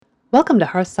Welcome to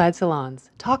Hearthside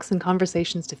Salons, talks and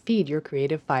conversations to feed your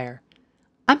creative fire.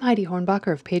 I'm Heidi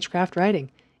Hornbacher of Pagecraft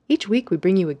Writing. Each week we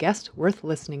bring you a guest worth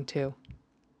listening to.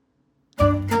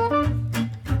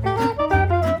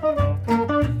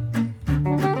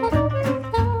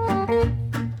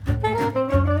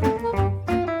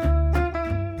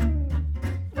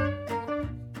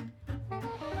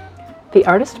 The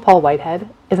artist Paul Whitehead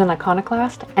is an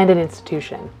iconoclast and an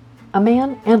institution, a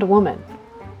man and a woman,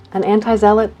 an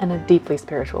anti-zealot and a deeply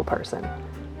spiritual person.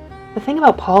 The thing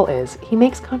about Paul is, he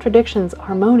makes contradictions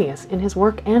harmonious in his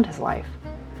work and his life.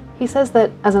 He says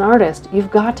that, as an artist,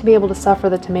 you've got to be able to suffer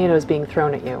the tomatoes being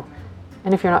thrown at you.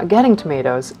 And if you're not getting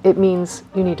tomatoes, it means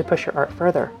you need to push your art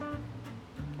further.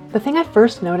 The thing I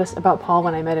first noticed about Paul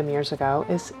when I met him years ago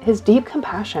is his deep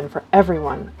compassion for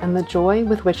everyone and the joy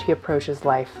with which he approaches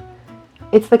life.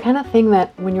 It's the kind of thing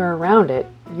that, when you're around it,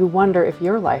 you wonder if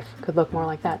your life could look more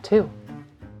like that too.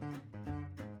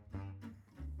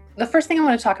 The first thing I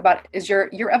want to talk about is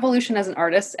your evolution as an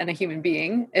artist and a human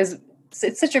being. It's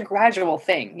such a gradual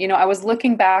thing. You know, I was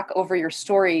looking back over your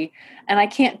story and I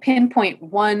can't pinpoint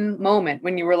one moment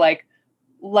when you were like,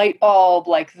 light bulb,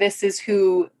 like this is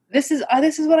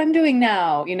what I'm doing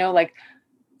now. You know, like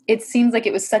it seems like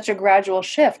it was such a gradual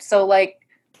shift. So like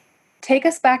take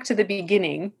us back to the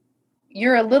beginning.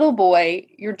 You're a little boy,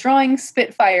 you're drawing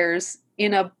Spitfires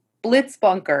in a Blitz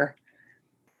bunker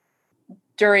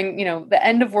during, the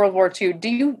end of World War II. Do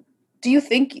you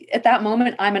think at that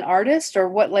moment I'm an artist, or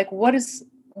what was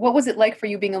it like for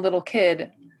you being a little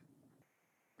kid?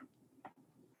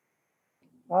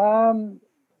 Um,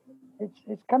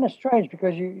 it's kind of strange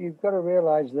because you've got to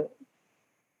realize that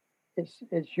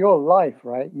it's your life,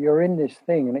 right? You're in this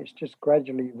thing, and it's just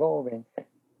gradually evolving.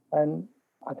 And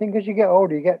I think as you get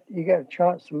older, you get a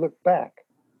chance to look back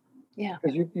Yeah.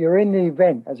 because you're in the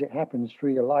event as it happens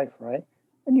through your life, right?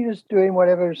 And you're just doing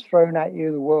whatever is thrown at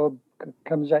you. The world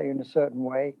comes at you in a certain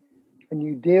way, and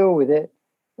you deal with it.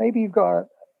 Maybe you've got a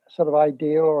sort of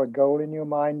ideal or a goal in your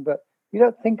mind, but you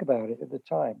don't think about it at the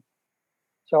time.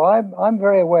 So I'm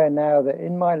very aware now that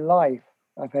in my life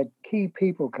I've had key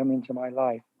people come into my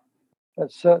life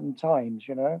at certain times,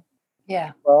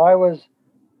 Yeah. Well, I was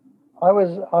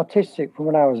artistic from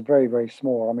when I was very, very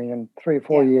small. I mean, 3 or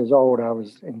 4 Yeah. years old, I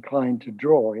was inclined to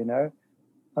draw, and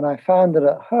I found that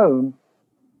at home,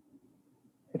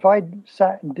 if I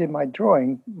sat and did my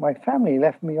drawing, my family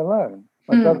left me alone.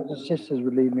 My Hmm. brothers and sisters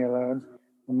would leave me alone.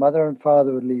 My mother and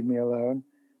father would leave me alone,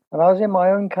 and I was in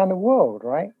my own kind of world,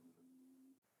 right?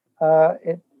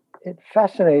 It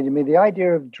fascinated me. The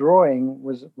idea of drawing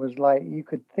was like you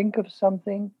could think of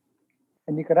something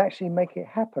and you could actually make it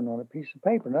happen on a piece of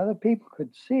paper, and other people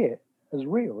could see it as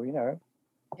real. Yeah.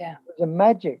 There's a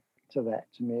magic to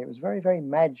that to me. It was very, very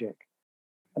magic.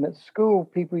 And at school,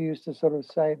 people used to sort of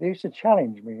say they used to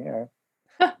challenge me.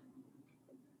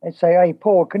 They'd say, "Hey,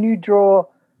 Paul, can you draw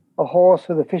a horse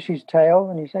with a fish's tail?"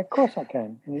 And you say, "Of course I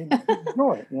can," and you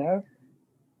draw it.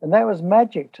 And that was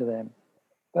magic to them.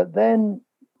 But then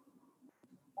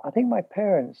I think my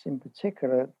parents, in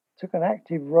particular, took an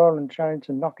active role in trying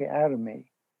to knock it out of me.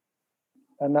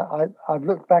 And I've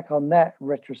looked back on that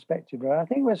retrospectively. And I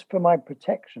think it was for my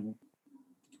protection.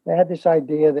 They had this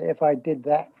idea that if I did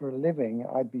that for a living,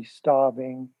 I'd be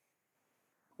starving.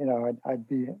 I'd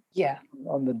be Yeah.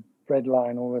 on the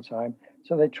breadline all the time.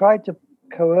 So they tried to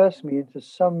coerce me into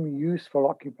some useful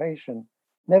occupation,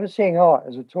 never seeing art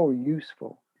as at all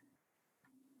useful.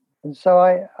 And so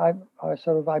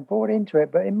I bought into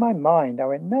it, but in my mind I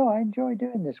went, no, I enjoy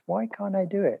doing this. Why can't I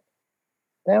do it?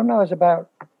 Then when I was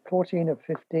about 14 or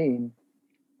 15,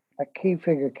 a key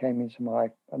figure came into my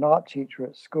life, an art teacher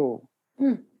at school.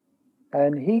 Hmm.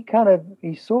 And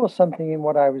he saw something in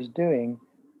what I was doing,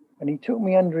 and he took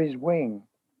me under his wing.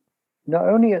 Not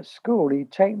only at school,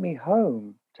 he'd take me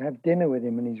home to have dinner with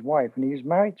him and his wife. And he was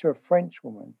married to a French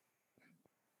woman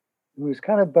who was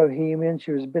kind of bohemian.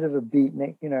 She was a bit of a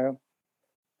beatnik.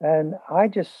 And I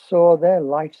just saw their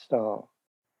lifestyle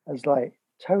as like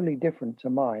totally different to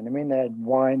mine. I mean, they had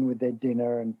wine with their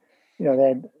dinner, and they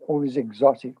had all these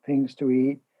exotic things to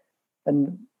eat,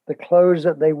 and the clothes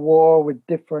that they wore were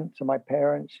different to my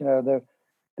parents. There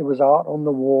was art on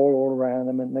the wall all around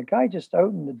them, and the guy just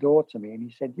opened the door to me and he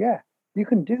said, "Yeah, you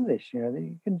can do this.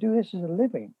 You can do this as a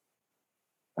living."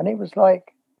 And it was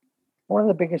like one of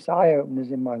the biggest eye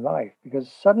openers in my life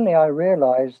because suddenly I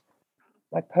realized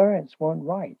my parents weren't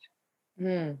right.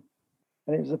 Hmm.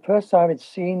 And it was the first time I'd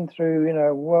seen through,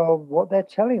 well, what they're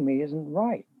telling me isn't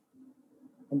right.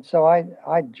 And so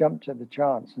I jumped at the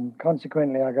chance, and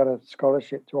consequently, I got a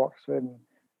scholarship to Oxford and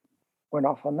went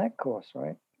off on that course,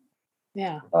 right?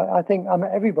 Yeah. I think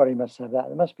everybody must have that.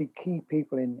 There must be key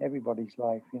people in everybody's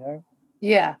life, you know?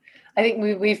 Yeah. I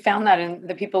think we've found that in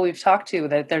the people we've talked to,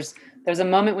 that there's a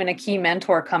moment when a key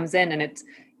mentor comes in, and it's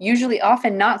usually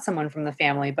often not someone from the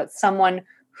family, but someone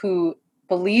who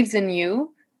believes in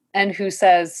you and who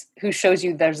shows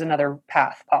you there's another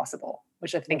path possible,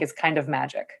 which I Yeah. think is kind of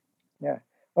magic. Yeah.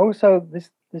 Also, this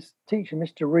teacher,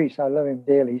 Mr. Reese, I love him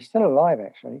dearly. He's still alive,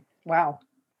 actually. Wow.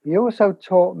 He also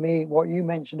taught me what you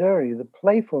mentioned earlier, the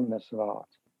playfulness of art.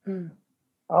 Mm.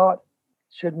 Art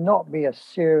should not be a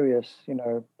serious,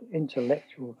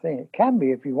 intellectual thing. It can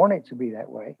be if you want it to be that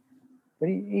way. But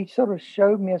he sort of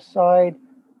showed me a side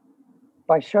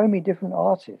by showing me different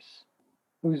artists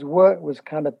whose work was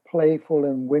kind of playful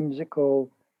and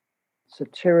whimsical,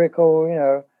 satirical,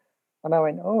 And I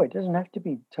went, oh, it doesn't have to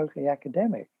be totally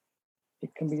academic.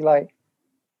 It can be like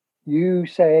you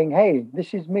saying, hey,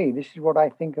 this is me. This is what I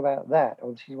think about that.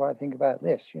 Or this is what I think about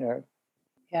this, Yeah.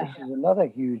 This is another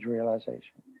huge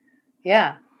realization.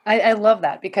 Yeah. I love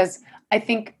that, because I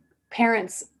think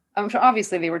parents, I'm sure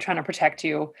obviously they were trying to protect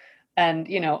you. And,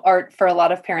 art for a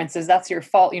lot of parents is that's your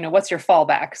fault. What's your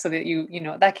fallback, so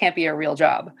that that can't be a real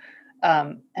job.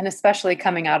 And especially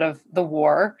coming out of the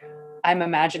war, I'm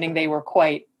imagining they were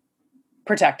quite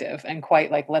protective and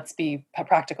quite like, let's be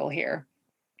practical here.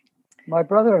 My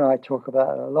brother and I talk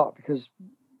about it a lot because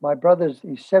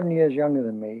he's 7 years younger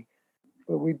than me,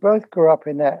 but we both grew up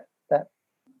in that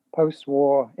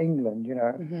post-war England,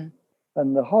 Mm-hmm.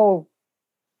 and the whole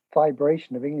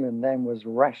vibration of England then was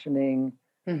rationing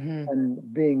Mm-hmm.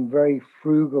 and being very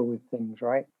frugal with things,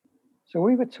 right? So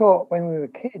we were taught when we were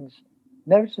kids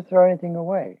never to throw anything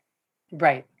away.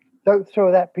 Right. Don't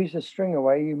throw that piece of string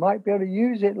away. You might be able to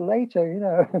use it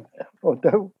later, or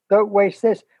don't waste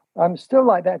this. I'm still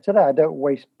like that today. I don't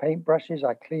waste paintbrushes.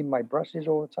 I clean my brushes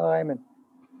all the time,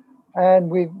 and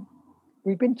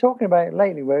we've been talking about it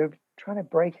lately. We're trying to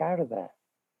break out of that.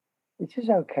 It is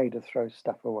okay to throw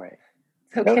stuff away.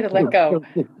 It's okay to let go.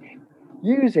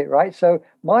 Use it, right? So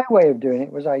my way of doing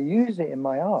it was I used it in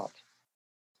my art.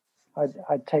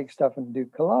 I'd take stuff and do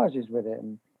collages with it,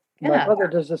 and my brother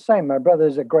does the same. My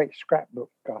brother's a great scrapbook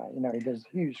guy. He does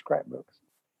huge scrapbooks.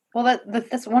 Well,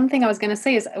 that's one thing I was going to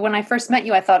say is when I first met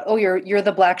you, I thought, oh, you're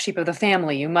the black sheep of the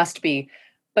family. You must be.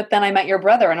 But then I met your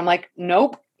brother, and I'm like,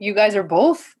 nope. You guys are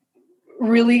both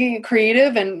really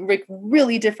creative and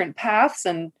really different paths,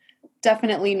 and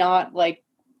definitely not like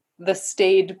the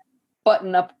staid,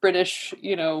 button-up British.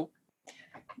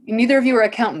 Neither of you are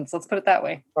accountants. Let's put it that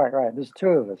way. Right. There's two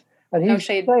of us, and he's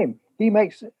the same. He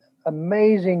makes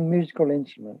amazing musical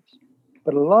instruments,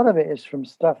 but a lot of it is from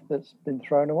stuff that's been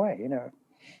thrown away.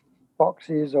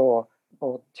 Boxes or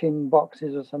tin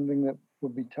boxes or something that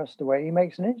would be tossed away. He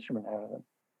makes an instrument out of them.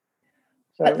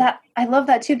 So, but I love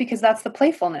that too, because that's the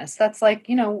playfulness. That's like,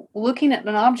 looking at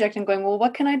an object and going, well,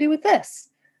 what can I do with this?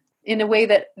 In a way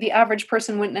that the average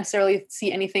person wouldn't necessarily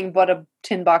see anything but a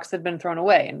tin box that had been thrown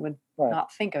away and would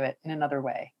not think of it in another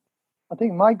way. I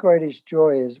think my greatest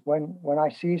joy is when I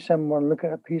see someone look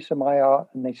at a piece of my art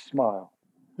and they smile.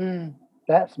 Mm.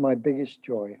 That's my biggest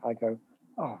joy. I go,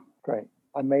 oh, great.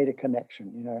 I made a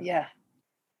connection, Yeah.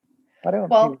 I don't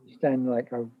want people to stand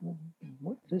like, oh,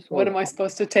 what's this? What am I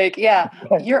supposed to take? Yeah.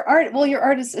 Your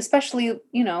art is especially,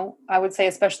 I would say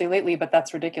especially lately, but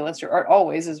that's ridiculous. Your art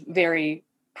always is very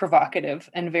provocative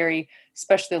and very,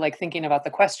 especially like thinking about the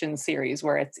questions series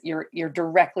where it's you're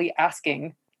directly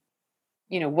asking,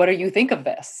 what do you think of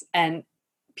this? And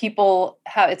people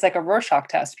it's like a Rorschach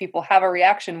test. People have a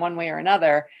reaction one way or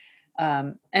another.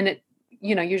 And it,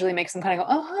 usually makes them kind of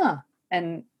go, oh, huh.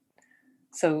 And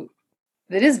so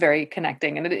it is very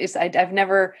connecting. And it is, I've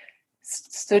never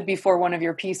stood before one of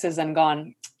your pieces and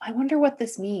gone, I wonder what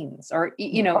this means. Or,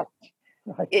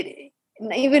 it,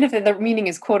 even if the meaning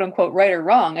is quote unquote right or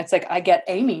wrong, it's like, I get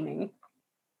a meaning.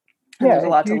 And there's a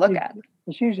lot to look at.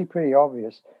 It's usually pretty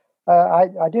obvious.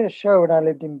 I did a show when I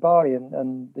lived in Bali,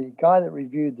 and the guy that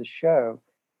reviewed the show,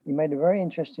 he made a very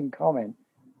interesting comment.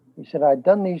 He said, I'd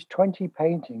done these 20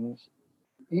 paintings.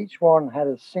 Each one had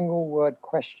a single word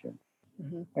question.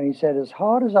 Mm-hmm. And he said, as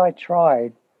hard as I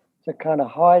tried to kind of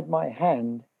hide my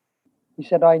hand, he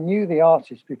said, I knew the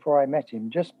artist before I met him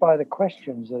just by the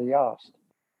questions that he asked,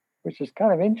 which is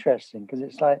kind of interesting because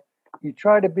it's like you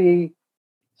try to be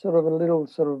sort of a little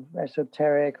sort of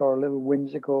esoteric or a little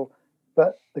whimsical,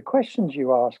 but the questions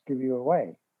you ask give you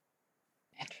away.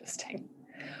 Interesting.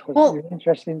 Well, you're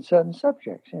interested in certain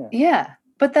subjects. Yeah.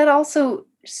 But that also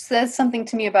says something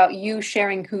to me about you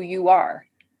sharing who you are,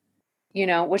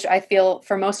 which I feel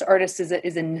for most artists is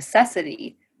a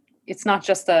necessity. It's not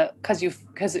just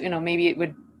because maybe it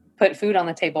would put food on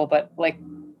the table, but like,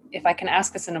 if I can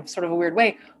ask this in a sort of a weird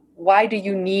way, why do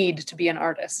you need to be an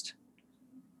artist?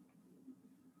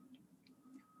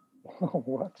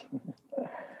 What?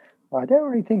 I don't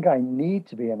really think I need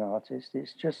to be an artist.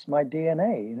 It's just my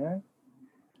DNA, you know.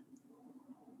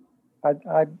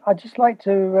 I just like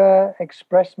to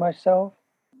express myself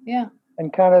Yeah.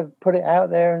 and kind of put it out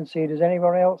there and see, does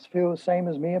anyone else feel the same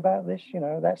as me about this? You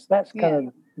know, that's kind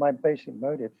of my basic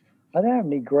motive. I don't have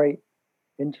any great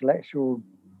intellectual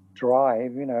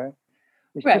drive, you know.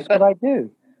 It's Right, just but what I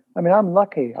do. I mean, I'm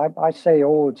lucky. I say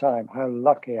all the time how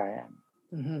lucky I am.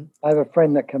 mm-hmm. I have a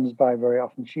friend that comes by very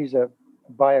often. She's a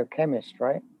biochemist,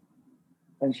 right?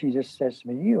 And she just says to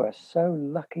me, "You are so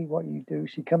lucky what you do."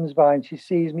 She comes by and she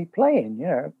sees me playing, you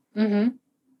know. Mm-hmm.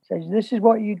 Says, "This is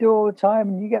what you do all the time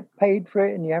and you get paid for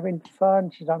it and you're having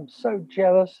fun." She's, "I'm so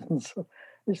jealous." And so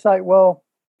it's like, well,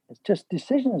 it's just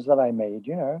decisions that I made,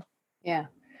 you know. Yeah.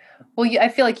 Well, I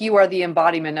feel like you are the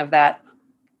embodiment of that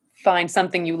find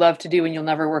something you love to do and you'll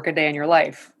never work a day in your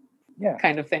life Yeah.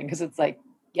 kind of thing. Because it's like,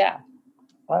 yeah.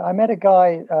 I met a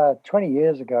guy 20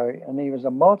 years ago and he was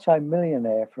a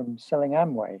multi-millionaire from selling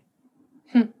Amway.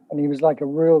 And he was like a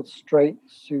real straight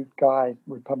suit guy,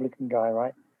 Republican guy,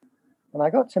 right? And I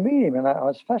got to meet him and I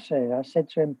was fascinated. I said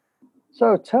to him,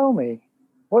 "So tell me,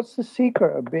 what's the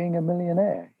secret of being a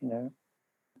millionaire?" You know,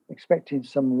 expecting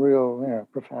some real, you know,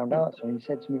 profound answer. And he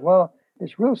said to me, "Well,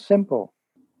 it's real simple."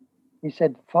 He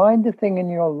said, "Find the thing in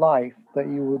your life that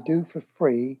you will do for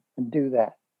free and do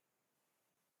that,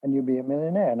 and you'll be a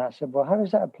millionaire." And I said, "Well, how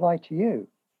does that apply to you?"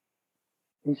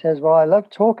 He says, "Well, I love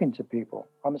talking to people.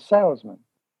 I'm a salesman.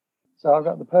 So I've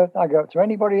got I go up to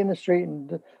anybody in the street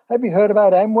and, have you heard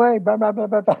about Amway? Blah, blah, blah,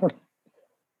 blah, blah."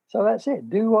 So that's it.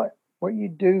 Do what you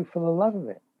do for the love of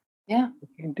it. Yeah. If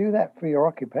you can do that for your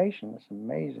occupation, it's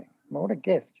amazing. What a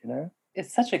gift, you know?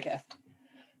 It's such a gift.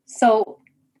 So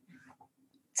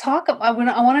I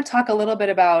want to talk a little bit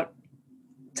about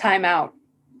Time Out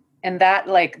and that,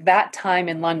 like that time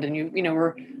in London. You know,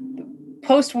 we're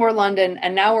post-war London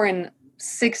and now we're in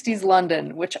 60s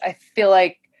London, which I feel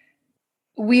like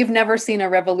we've never seen a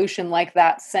revolution like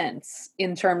that since,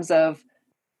 in terms of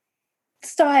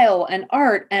style and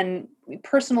art and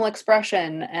personal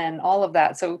expression and all of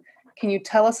that. So can you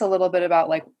tell us a little bit about,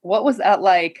 like, what was that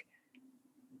like,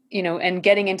 you know, and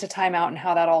getting into Time Out and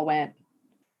how that all went?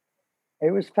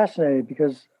 It was fascinating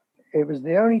because it was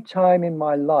the only time in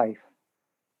my life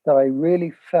that I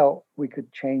really felt we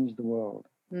could change the world.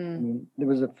 I mean, there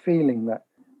was a feeling that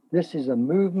this is a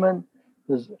movement.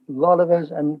 There's a lot of us,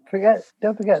 and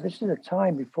don't forget, this is a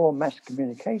time before mass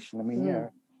communication. I mean, you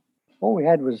know, all we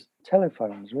had was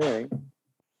telephones, really.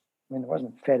 I mean, it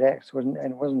wasn't FedEx, and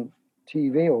it wasn't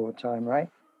TV all the time, right?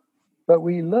 But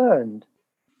we learned,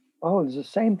 oh, there's the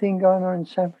same thing going on in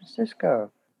San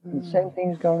Francisco, and the same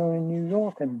thing's going on in New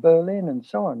York and Berlin and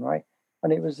so on, right?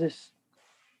 And it was this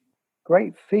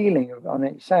great feeling of, and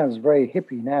it sounds very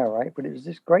hippie now, right? But it was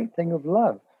this great thing of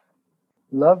love.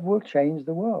 Love will change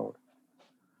the world.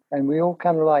 And we all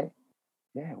kind of like,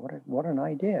 yeah, what an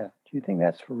idea. Do you think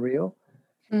that's for real?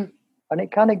 And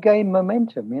it kind of gained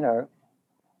momentum, you know.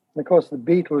 And of course, the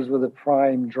Beatles were the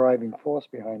prime driving force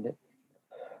behind it.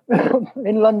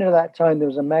 In London at that time, there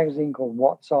was a magazine called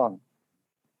What's On.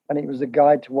 And it was a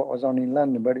guide to what was on in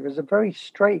London, but it was a very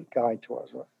straight guide to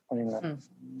what was on in London.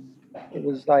 It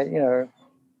was like, you know,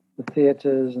 the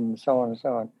theatres and so on and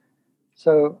so on.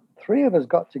 So 3 of us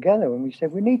got together and we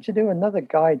said, we need to do another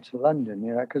guide to London,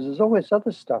 you know, because there's all this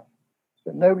other stuff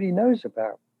that nobody knows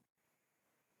about.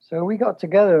 So we got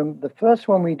together and the first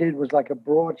one we did was like a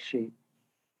broadsheet.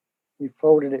 We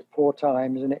folded it 4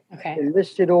 times and it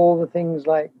listed all the things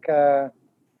like the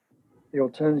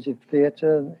alternative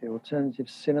theatre, the alternative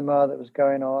cinema that was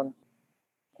going on,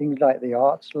 things like the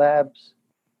arts labs.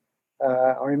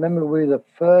 I remember we were the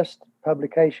first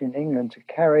publication in England to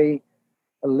carry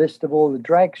a list of all the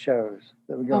drag shows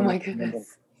that were going on. Oh my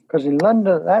goodness. Because in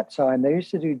London at that time, they used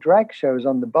to do drag shows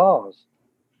on the bars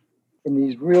in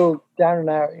these real down and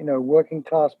out, you know, working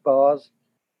class bars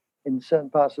in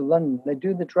certain parts of London. They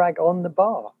do the drag on the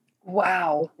bar.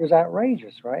 Wow. It was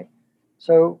outrageous, right?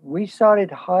 So we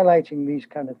started highlighting these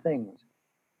kind of things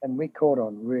and we caught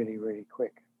on really, really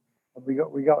quick. We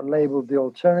got labeled the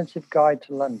Alternative Guide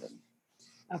to London.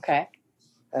 Okay.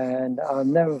 And I'll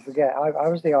never forget, I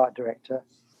was the art director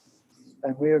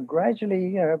and we were gradually,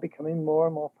 you know, becoming more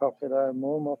and more popular,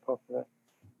 more and more popular.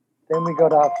 Then we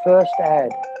got our first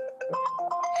ad.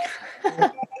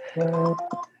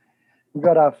 We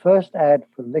got our first ad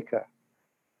for liquor.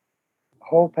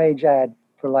 Whole page ad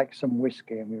for like some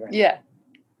whiskey. And we went, yeah,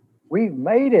 we've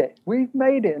made it. We've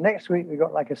made it. Next week we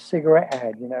got like a cigarette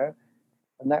ad, you know,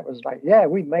 and that was like, yeah,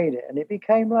 we made it. And it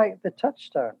became like the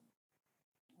touchstone.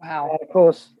 Wow. And of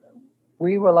course,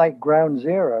 we were like ground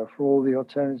zero for all the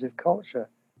alternative culture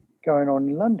going on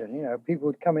in London. You know, people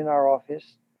would come in our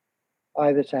office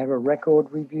either to have a record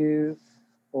review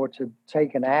or to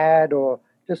take an ad or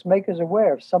just make us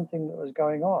aware of something that was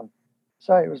going on.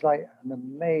 So it was like an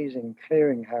amazing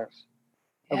clearinghouse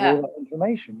of all that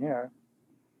information, you know.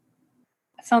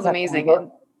 That sounds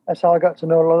amazing. That's how I got to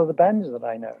know a lot of the bands that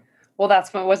I know. Well,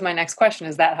 that's what was my next question.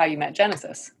 Is that how you met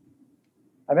Genesis?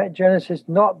 I met Genesis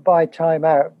not by Time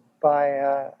Out,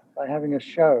 by having a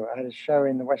show. I had a show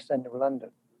in the West End of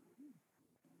London.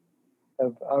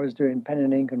 I was doing pen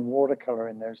and ink and watercolor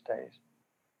in those days.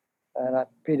 And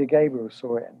Peter Gabriel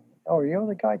saw it. And, oh, you're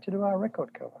the guy to do our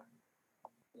record cover. I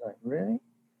was like, really?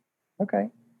 Okay.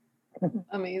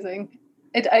 Amazing.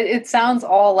 It sounds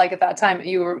all like at that time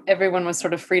everyone was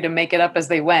sort of free to make it up as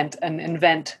they went and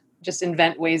invent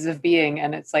ways of being,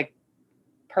 and it's like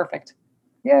perfect.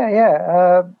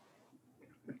 Yeah.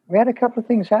 We had a couple of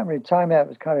things happening. Time Out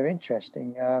was kind of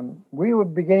interesting. We were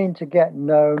beginning to get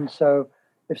known, so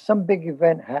if some big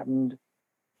event happened,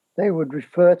 they would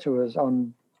refer to us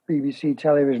on BBC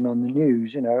television on the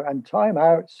news, you know, and Time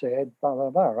Out said blah blah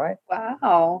blah, right?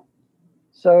 Wow.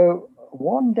 So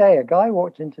one day a guy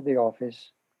walked into the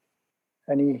office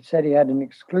and he said he had an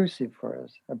exclusive for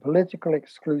us, a political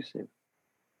exclusive.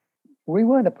 We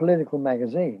weren't a political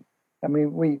magazine. I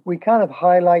mean, we kind of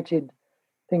highlighted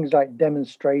things like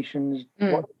demonstrations,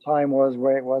 what the time was,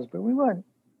 where it was, but we weren't,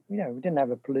 you know, we didn't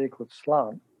have a political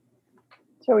slant.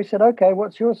 So we said, okay,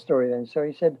 what's your story then? So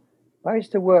he said, I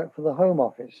used to work for the Home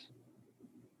Office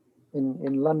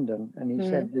in London. And he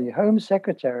said the Home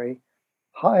Secretary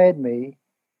hired me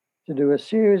to do a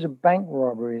series of bank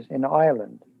robberies in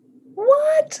Ireland.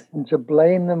 What? And to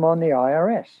blame them on the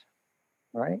IRS,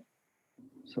 right?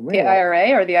 So the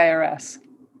IRA or the IRS?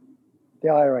 The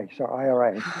IRA, so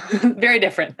IRA. Very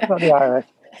different. Not the IRS.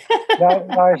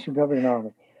 The Irish Republican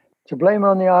Army. To blame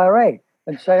on the IRA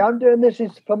and say, I'm doing this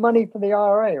is for money for the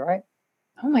IRA, right?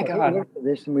 Oh my God. We looked at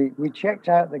this and we checked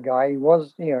out the guy. He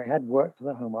was, you know, he had worked for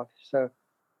the Home Office. So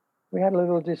we had a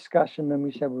little discussion and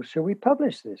we said, well, should we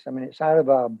publish this? I mean, it's out of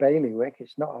our bailiwick.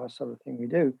 It's not our sort of thing we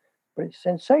do, but it's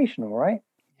sensational, right?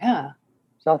 Yeah.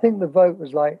 So I think the vote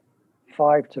was like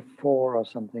 5-4 or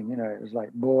something, you know, it was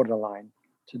like borderline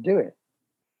to do it.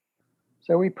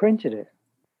 So we printed it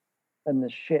and the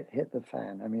shit hit the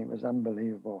fan. I mean, it was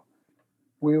unbelievable.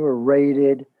 We were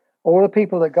raided. All the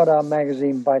people that got our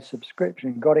magazine by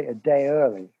subscription got it a day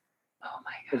early. Oh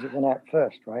my God. Because it went out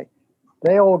first, right?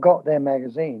 They all got their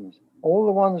magazines. All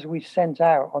the ones we sent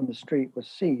out on the street were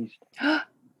seized.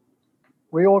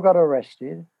 We all got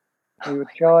arrested. We were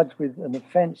charged with an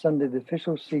offense under the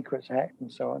Official Secrets Act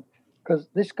and so on. Because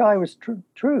this guy was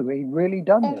true. He'd really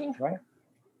done this, right?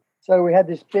 So we had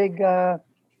this big, you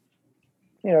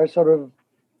know, sort of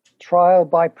trial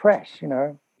by press, you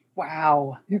know.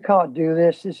 Wow. You can't do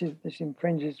this. This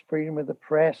infringes freedom of the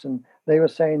press. And they were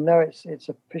saying, no, it's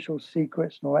official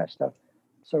secrets and all that stuff.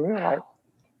 So we were like,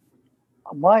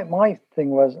 my thing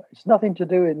was, it's nothing to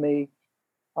do with me.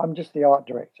 I'm just the art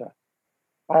director.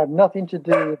 I have nothing to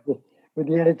do with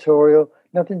the editorial,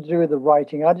 nothing to do with the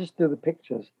writing. I just do the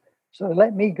pictures. So they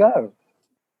let me go.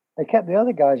 They kept the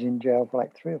other guys in jail for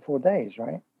like 3 or 4 days,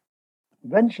 right?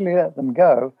 Eventually let them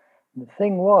go. The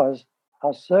thing was,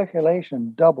 our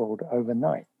circulation doubled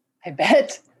overnight. I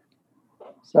bet.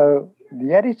 So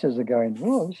the editors are going,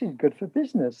 oh, this is good for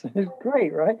business. It's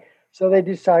great, right? So they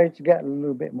decided to get a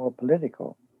little bit more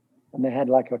political. And they had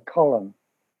like a column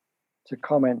to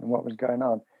comment on what was going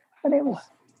on. And it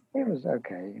was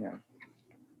okay, you know.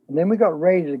 And then we got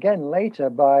raided again later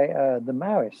by the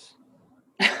Maoists.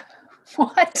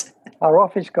 What? Our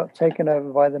office got taken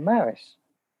over by the Maoists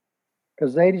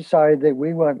because they decided that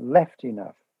we weren't left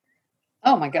enough.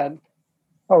 Oh my God.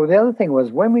 Oh, the other thing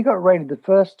was when we got raided the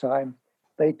first time,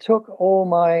 they took all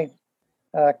my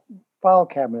file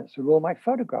cabinets with all my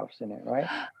photographs in it, right?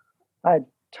 I had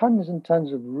tons and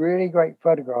tons of really great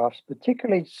photographs,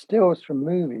 particularly stills from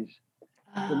movies,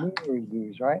 the movie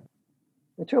reviews, right?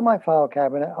 They took my file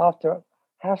cabinet. After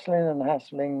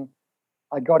hassling,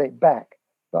 I got it back.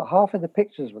 But half of the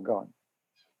pictures were gone,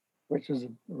 which was a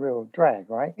real drag,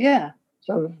 right? Yeah.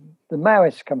 So the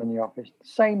Maoists come in the office,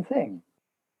 same thing.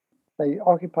 They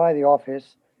occupy the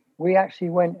office. We actually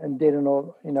went and did an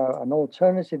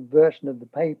alternative version of the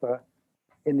paper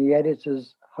in the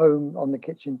editor's home on the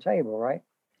kitchen table, right?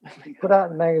 We put out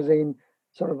the magazine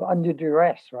sort of under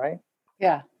duress, right?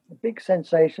 Yeah. A big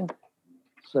sensation.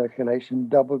 Circulation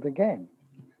doubled again.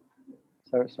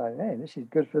 So it's like, hey, this is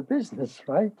good for business,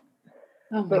 right?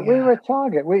 Oh but we were a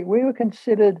target. We were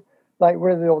considered like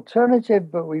we're the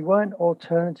alternative, but we weren't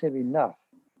alternative enough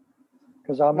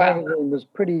because our Wow. magazine was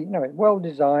pretty, well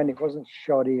designed. It wasn't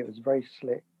shoddy. It was very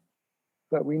slick.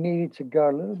 But we needed to go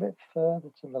a little bit further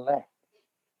to the left,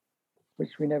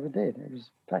 which we never did. It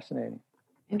was fascinating.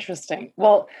 Interesting.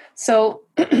 Well, so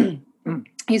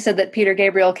you said that Peter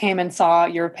Gabriel came and saw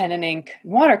your pen and ink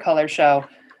watercolor show.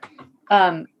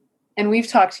 And we've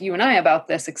talked, you and I, about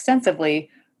this extensively.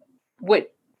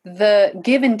 What the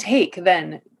give and take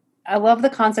then, I love the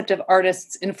concept of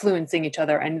artists influencing each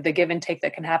other and the give and take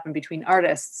that can happen between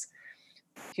artists.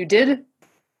 You did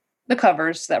the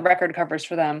covers, that record covers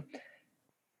for them.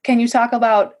 Can you talk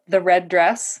about the red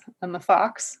dress and the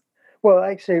fox? Well,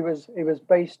 actually, it was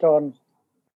based on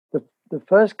the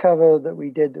first cover that we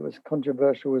did that was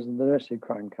controversial was the nursery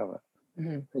crime cover,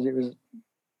 because it was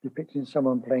depicting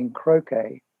someone playing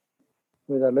croquet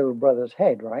with a little brother's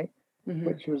head, right?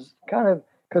 Which was kind of,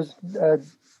 because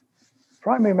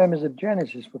primary members of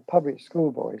Genesis were public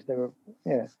school boys. They were,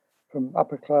 from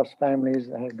upper class families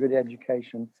that had a good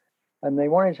education, and they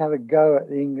wanted to have a go at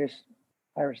the English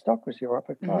aristocracy or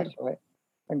upper class, right?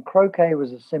 And croquet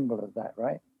was a symbol of that,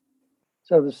 right?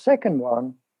 So the second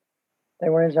one, they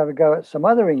wanted to have a go at some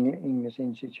other English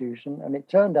institution, and it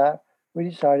turned out we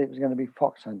decided it was going to be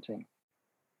fox hunting,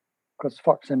 because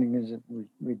fox hunting is a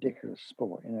ridiculous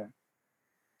sport,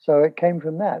 So it came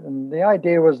from that, and the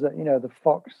idea was that the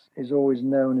fox is always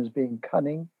known as being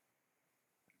cunning.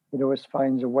 It always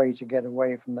finds a way to get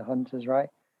away from the hunters, right?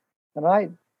 And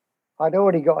I'd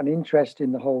already got an interest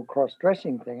in the whole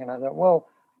cross-dressing thing, and I thought, well,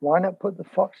 why not put the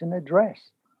fox in a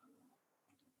dress?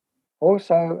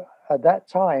 Also, at that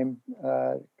time,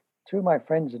 two of my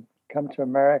friends had come to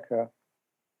America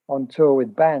on tour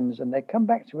with bands, and they come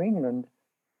back to England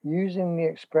using the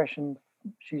expression,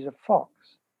 she's a fox,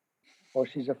 or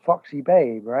she's a foxy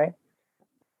babe, right?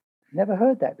 Never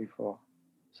heard that before.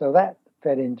 So that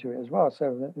fed into it as well.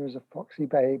 So there was a foxy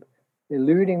babe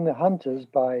eluding the hunters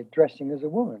by dressing as a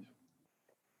woman.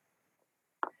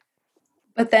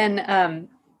 But then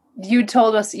you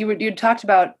told us, you talked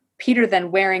about Peter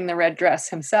then wearing the red dress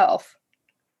himself.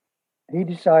 He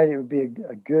decided it would be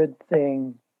a good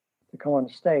thing to come on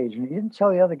stage, and he didn't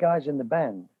tell the other guys in the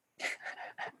band.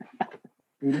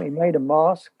 He made a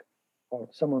mask, or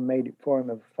someone made it for him,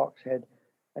 of a fox head,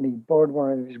 and he borrowed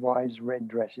one of his wives' red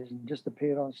dresses and just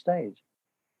appeared on stage,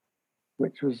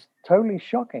 which was totally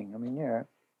shocking. I mean,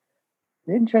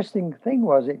 the interesting thing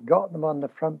was it got them on the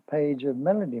front page of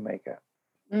Melody Maker.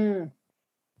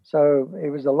 So it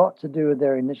was a lot to do with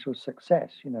their initial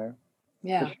success,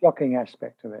 the shocking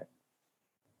aspect of it.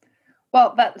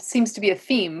 Well, that seems to be a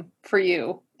theme for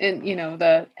you, and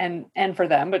and for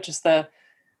them, but just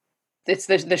it's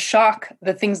the shock,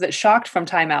 the things that shocked from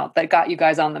Time Out that got you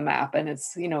guys on the map, and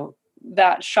it's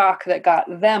that shock that got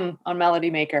them on Melody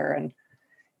Maker,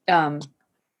 and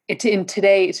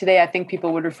today I think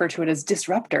people would refer to it as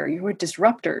disruptor. You were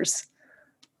disruptors,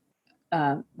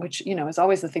 which is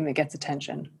always the thing that gets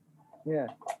attention. Yeah,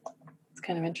 it's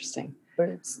kind of interesting. But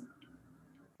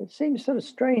it seems sort of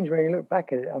strange when you look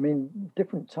back at it. I mean,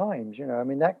 different times, I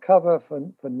mean, that cover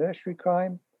for Nursery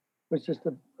Crime was just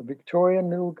a Victorian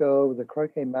little girl with a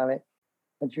croquet mallet,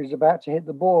 and she was about to hit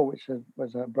the ball, which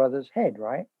was her brother's head,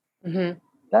 right?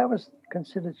 That was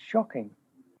considered shocking.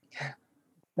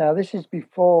 Now, this is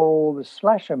before all the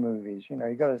slasher movies. You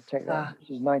got to take that. This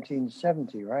is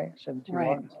 1970, right? 71,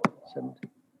 right. 70. It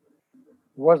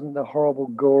wasn't the horrible,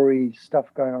 gory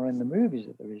stuff going on in the movies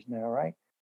that there is now, right?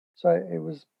 So it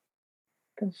was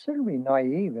considerably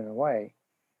naive in a way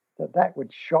that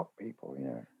would shock people,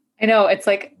 I know, it's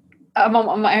like,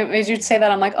 as you say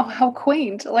that, I'm like, oh, how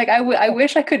quaint. Like, I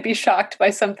wish I could be shocked by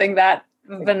something that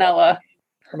vanilla.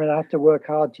 I mean, I have to work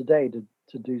hard today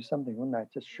to do something, wouldn't I,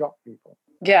 to shock people?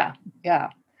 Yeah.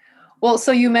 Well,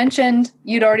 so you mentioned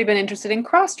you'd already been interested in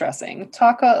cross-dressing.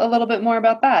 Talk a little bit more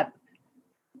about that.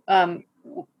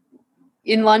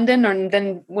 In London, or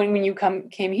then when you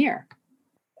came here?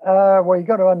 Well, you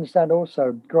got to understand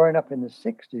also, growing up in the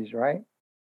 60s, right?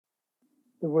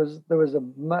 There was a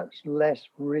much less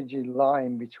rigid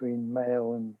line between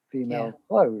male and female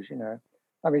clothes,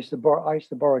 I used to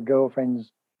borrow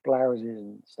girlfriends' blouses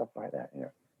and stuff like that,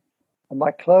 And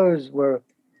my clothes were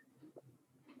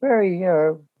very,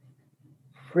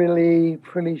 frilly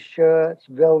shirts,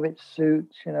 velvet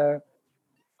suits,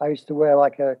 I used to wear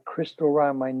like a crystal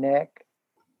around my neck.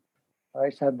 I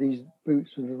used to have these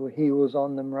boots with little heels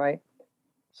on them, right?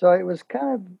 So it was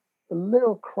kind of a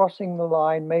little crossing the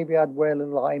line. Maybe I'd wear a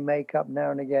little eye makeup now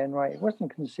and again, right? It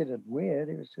wasn't considered weird.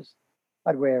 It was just,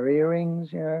 I'd wear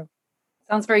earrings,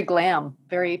 Sounds very glam,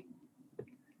 very,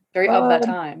 very of that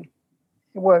time.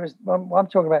 well, I'm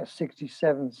talking about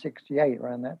 67, 68,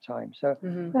 around that time. So,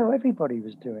 Mm-hmm. no, everybody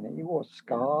was doing it. You wore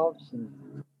scarves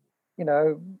and, you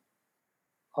know,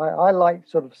 I like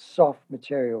sort of soft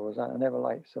materials. I never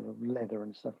like sort of leather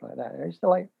and stuff like that. I used to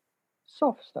like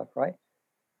soft stuff, right?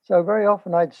 So very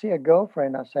often I'd see a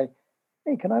girlfriend, I'd say,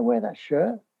 "Hey, can I wear that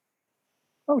shirt?"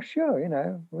 "Oh, sure,"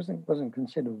 wasn't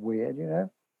considered weird,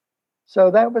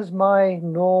 So that was my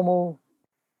normal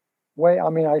way. I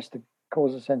mean, I used to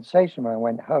cause a sensation when I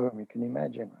went home. You can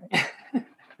imagine, right?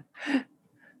 I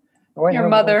went Your home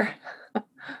mother.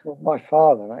 with my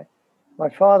father, right? My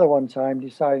father one time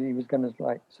decided he was going to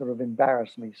like sort of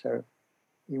embarrass me, so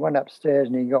he went upstairs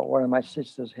and he got one of my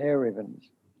sister's hair ribbons,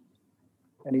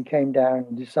 and he came down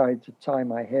and decided to tie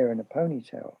my hair in a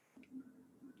ponytail.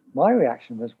 My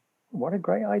reaction was, "What a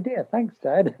great idea! Thanks,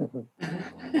 Dad."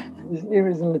 It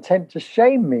was an attempt to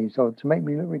shame me, so to make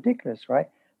me look ridiculous, right?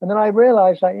 And then I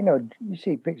realized, like, you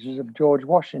see pictures of George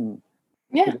Washington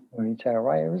Yeah. with a ponytail,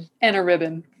 right? It was, And a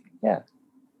ribbon. yeah.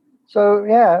 So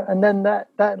yeah, and then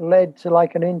that led to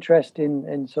like an interest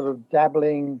in sort of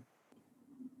dabbling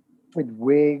with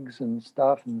wigs and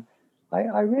stuff, and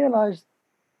I realized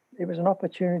it was an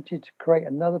opportunity to create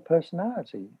another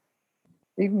personality,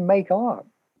 even make art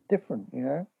different.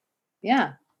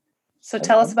 Yeah. So And,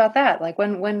 tell us and about that. Like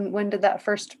when did that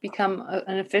first become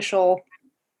an official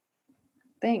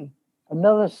thing?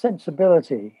 another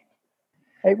sensibility.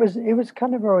 It was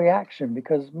kind of a reaction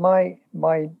because my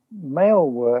male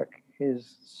work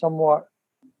is somewhat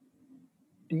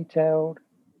detailed,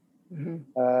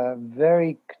 Mm-hmm.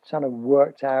 very kind of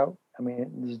worked out. I mean,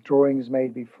 there's drawings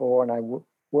made before, and I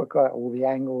work out all the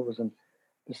angles and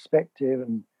perspective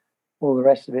and all the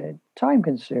rest of it. Time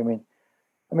consuming.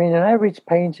 I mean, an average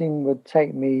painting would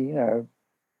take me, a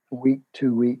week,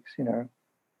 2 weeks,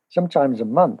 sometimes a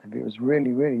month if it was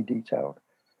really, really detailed.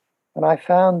 And I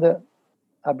found that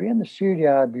I'd be in the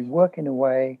studio, I'd be working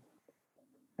away.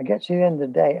 I get to the end of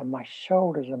the day, and my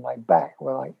shoulders and my back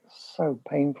were like so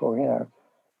painful.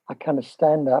 I kind of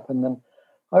stand up, and then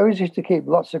I always used to keep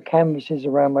lots of canvases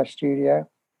around my studio.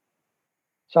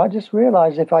 So I just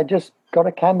realized if I just got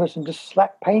a canvas and just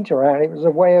slapped paint around, it was a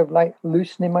way of like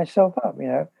loosening myself up.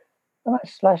 And I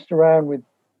slashed around with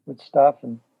stuff,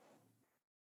 and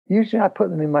usually I put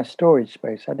them in my storage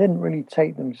space. I didn't really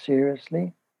take them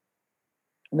seriously.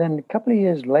 And then a couple of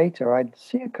years later, I'd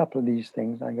see a couple of these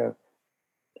things, and I go,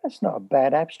 "That's not a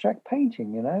bad abstract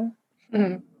painting.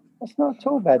 Mm-hmm. That's not at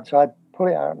all bad." So I'd pull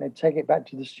it out and I'd take it back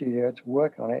to the studio to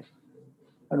work on it.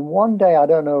 And one day, I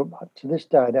don't know, to this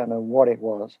day, I don't know what it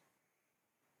was.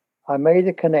 I made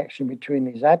a connection between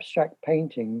these abstract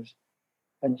paintings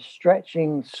and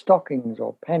stretching stockings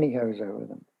or pantyhose over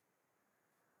them.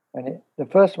 And the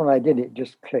first one I did, it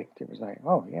just clicked. It was like,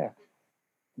 oh, yeah.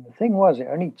 And the thing was, it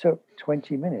only took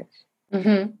 20 minutes.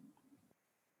 Mm-hmm.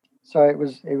 So it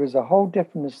was a whole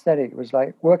different aesthetic. It was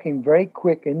like working very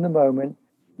quick in the moment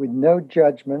with no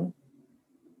judgment,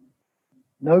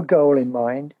 no goal in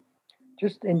mind,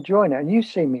 just enjoying it. And you've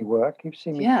seen me work. You've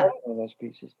seen me Yeah. paint all those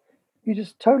pieces. You're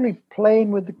just totally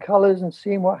playing with the colors and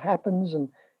seeing what happens. And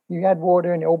you add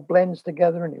water and it all blends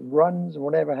together and it runs and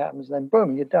whatever happens, then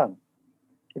boom, you're done.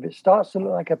 If it starts to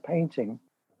look like a painting,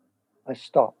 I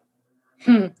stop.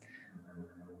 Hmm.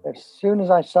 As soon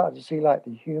as I start to see like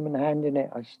the human hand in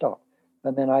it, I stop.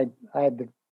 And then I add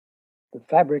the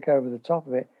fabric over the top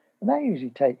of it. And that usually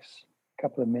takes a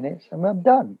couple of minutes and I'm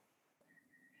done.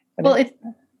 And Well,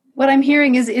 what I'm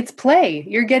hearing is it's play.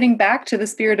 You're getting back to the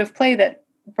spirit of play that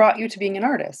brought you to being an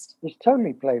artist. it's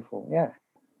totally playful. Yeah.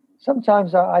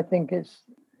 Sometimes I think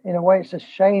in a way, it's a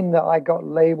shame that I got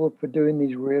labeled for doing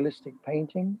these realistic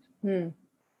paintings. Hmm.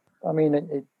 I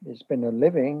mean, it's been a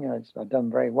living. I've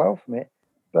done very well from it.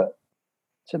 But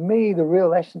to me, the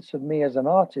real essence of me as an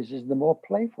artist is the more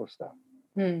playful stuff.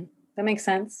 Hmm. That makes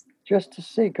sense. Just to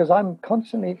see, because I'm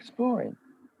constantly exploring.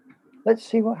 Let's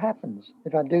see what happens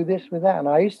if I do this with that. And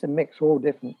I used to mix all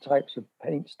different types of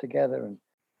paints together and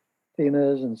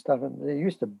thinners and stuff. And they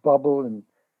used to bubble and,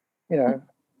 you know,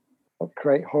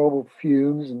 create horrible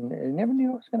fumes. And you never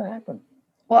knew what was going to happen.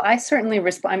 Well, I certainly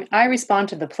respond. I mean, I respond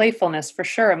to the playfulness for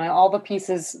sure. I mean, all the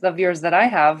pieces of yours that I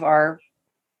have are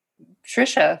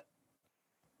Trisha,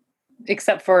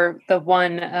 except for the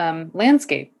one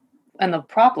landscape and the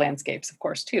prop landscapes, of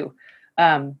course, too.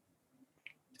 Um,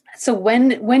 so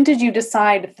when did you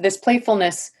decide this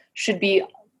playfulness should be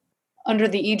under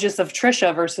the aegis of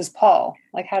Trisha versus Paul?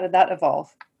 Like, how did that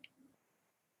evolve?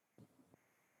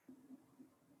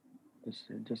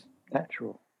 Just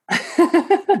natural.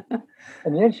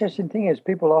 And the interesting thing is,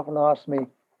 people often ask me,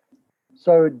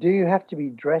 "So, do you have to be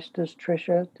dressed as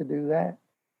Trisha to do that?"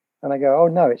 And I go, "Oh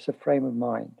no, it's a frame of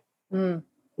mind." Mm.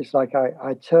 It's like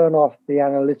I turn off the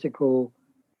analytical,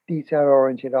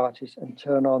 detail-oriented artist and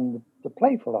turn on the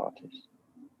playful artist.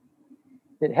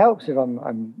 It helps if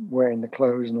I'm wearing the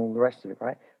clothes and all the rest of it,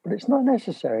 right? But it's not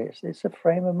necessary. It's a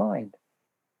frame of mind.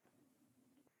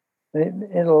 And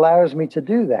it allows me to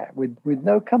do that with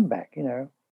no comeback, you know.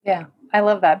 Yeah, I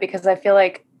love that because I feel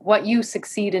like what you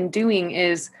succeed in doing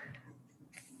is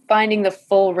finding the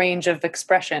full range of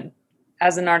expression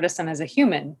as an artist and as a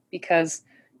human, because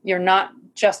you're not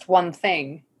just one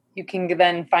thing. You can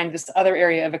then find this other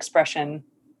area of expression,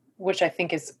 which I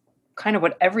think is kind of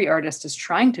what every artist is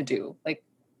trying to do. Like,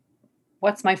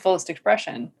 what's my fullest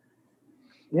expression?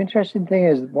 The interesting thing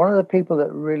is one of the people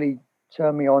that really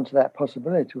turned me on to that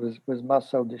possibility was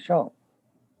Marcel Duchamp,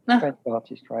 French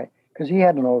artist, right? Because he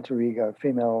had an alter ego,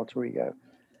 female alter ego.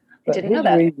 I But didn't know his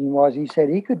that. reason was he said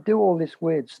he could do all this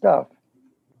weird stuff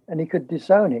and he could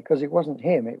disown it because it wasn't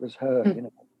him, it was her, you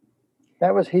know.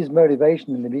 That was his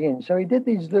motivation in the beginning. So he did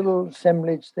these little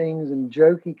assemblage things and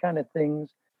jokey kind of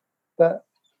things. But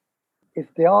if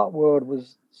the art world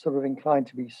was sort of inclined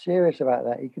to be serious about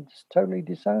that, he could just totally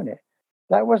disown it.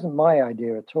 That wasn't my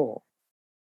idea at all.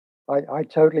 I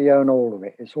totally own all of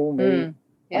it. It's all me. I'm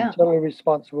Yeah. totally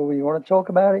responsible. You want to talk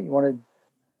about it? You want to,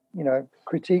 you know,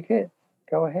 critique it?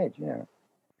 Go ahead, you know.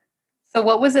 So,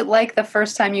 what was it like the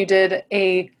first time you did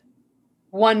a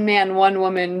one man, one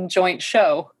woman joint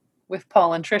show with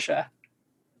Paul and Trisha?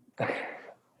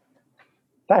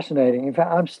 Fascinating. In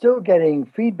fact, I'm still getting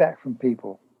feedback from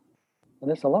people,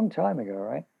 and it's a long time ago,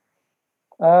 right?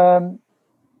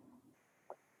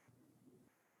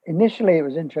 Initially, it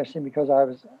was interesting because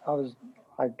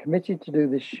I committed to do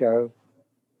this show.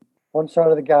 One side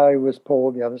of the gallery was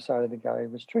Paul, the other side of the gallery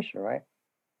was Trisha, right?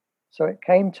 So it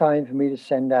came time for me to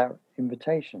send out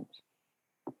invitations.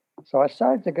 So I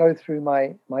started to go through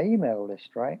my email list,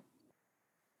 right?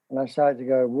 And I started to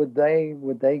go, would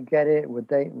they get it? Would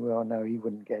they? Well, no, he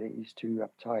wouldn't get it. He's too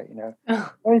uptight, you know.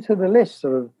 Going through the list,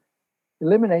 sort of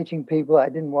eliminating people that I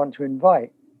didn't want to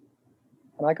invite.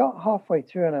 And I got halfway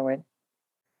through and I went,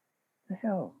 the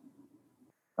hell?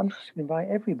 I'm just going to invite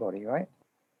everybody, right?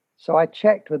 So I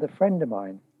checked with a friend of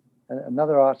mine,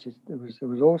 another artist who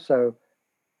was also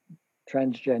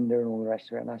transgender and all the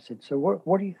rest of it. And I said, so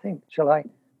what do you think?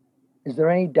 Is there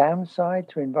any downside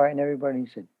to inviting everybody? And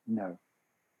he said, no.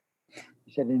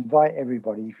 He said, invite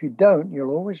everybody. If you don't,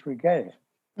 you'll always regret it.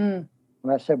 And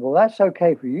I said, well, that's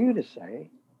okay for you to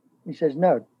say. He says,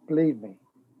 no, believe me,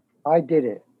 I did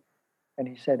it. And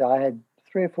he said, I had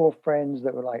 3 or 4 friends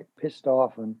that were like pissed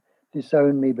off and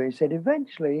disowned me. But he said,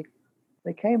 eventually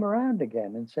they came around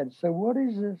again and said, so what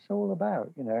is this all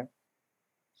about, you know?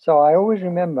 So I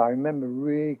remember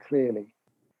really clearly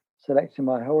selecting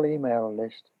my whole email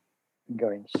list and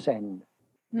going send.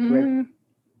 I mean,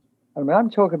 I'm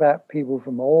talking about people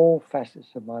from all facets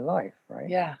of my life, right?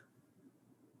 Yeah.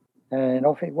 And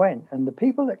off it went. And the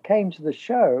people that came to the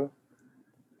show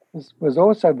was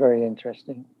also very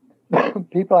interesting.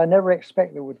 People I never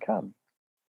expected would come.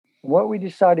 And what we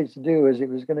decided to do is it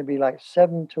was going to be like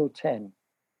 7 till 10.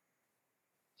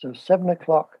 So 7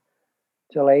 o'clock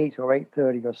till 8 or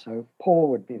 8:30 or so, Paul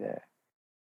would be there.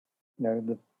 You know,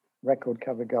 the record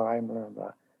cover guy and blah, blah,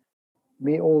 blah.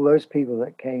 Meet all those people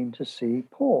that came to see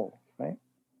Paul, right?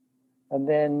 And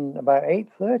then about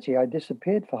 8:30, I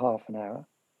disappeared for half an hour,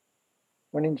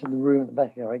 went into the room at the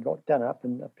back gallery, got done up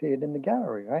and appeared in the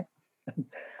gallery, right?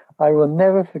 I will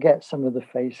never forget some of the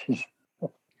faces.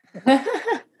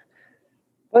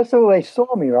 First of all, they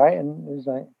saw me, right? And it was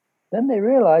like, then they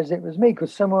realized it was me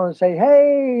because someone would say,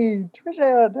 hey,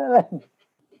 Trisha.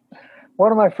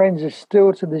 One of my friends is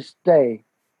still to this day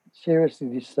seriously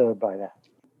disturbed by that.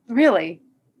 Really?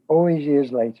 All these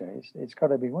years later, it's got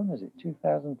to be, when was it,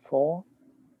 2004?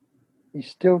 He's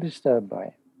still disturbed by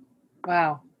it.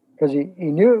 Wow. Because he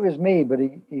knew it was me, but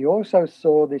he also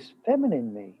saw this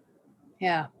feminine me.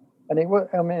 Yeah. And it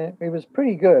was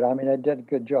pretty good. I mean, I did a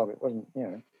good job. It wasn't, you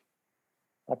know,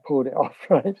 I pulled it off,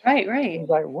 right? Right. It was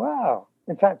like, wow.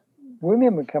 In fact,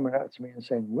 women were coming up to me and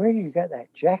saying, where do you get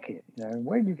that jacket? You know,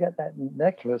 where do you get that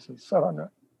necklace and so on?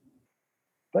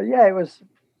 But yeah, it was.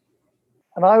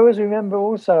 And I always remember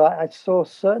also, I saw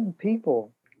certain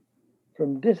people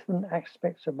from different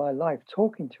aspects of my life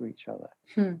talking to each other.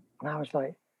 And I was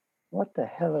like, what the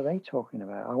hell are they talking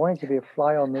about? I wanted to be a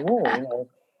fly on the wall, you know.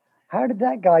 How did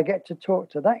that guy get to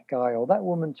talk to that guy or that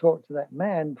woman talk to that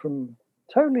man from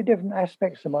totally different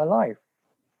aspects of my life?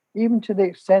 Even to the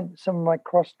extent some of my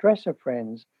cross-dresser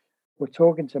friends were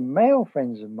talking to male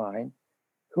friends of mine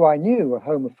who I knew were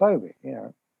homophobic, you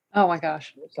know. Oh my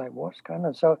gosh. It's like, what's going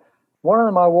on? So one of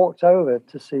them I walked over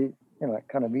to see, you know,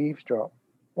 kind of eavesdrop.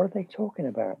 What are they talking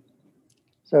about?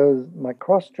 So my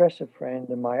cross-dresser friend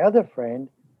and my other friend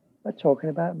are talking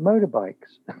about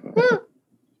motorbikes. So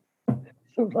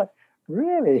I was like,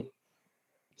 really?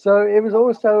 So it was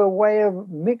also a way of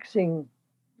mixing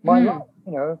my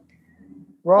life,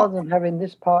 rather than having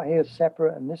this part here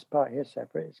separate and this part here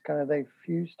separate. It's kind of they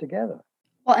fuse together.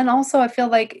 Well, and also I feel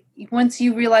like once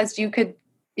you realized you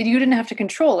didn't have to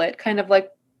control it, kind of like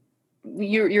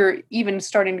you're even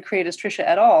starting to create as Trisha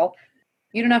et al.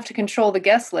 You don't have to control the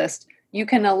guest list. You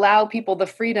can allow people the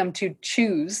freedom to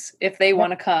choose if they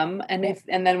want to come, and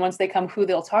and then once they come, who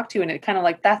they'll talk to, and it kind of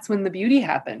like that's when the beauty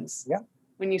happens. Yeah,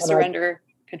 when you surrender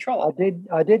control.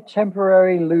 I did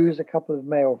temporarily lose a couple of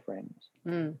male friends.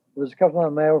 Mm. There was a couple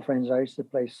of male friends I used to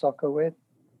play soccer with.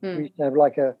 We used to have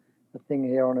like a thing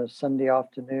here on a Sunday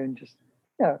afternoon, just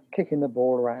kicking the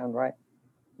ball around, right?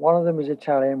 One of them was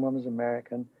Italian, one was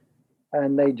American,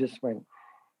 and they just went.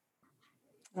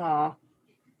 Aw.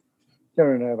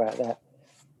 Don't know about that.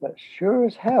 But sure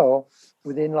as hell,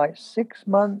 within like 6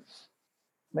 months,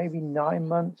 maybe 9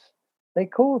 months, they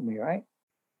called me, right?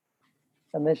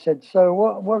 And they said, so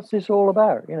what's this all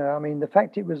about? I mean, the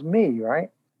fact it was me, right?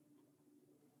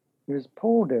 It was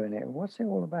Paul doing it. What's it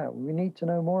all about? We need to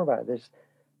know more about this.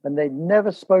 And they'd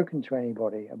never spoken to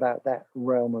anybody about that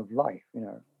realm of life,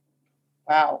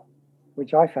 Wow.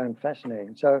 Which I found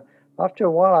fascinating. So after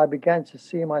a while, I began to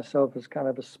see myself as kind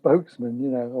of a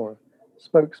spokesman, or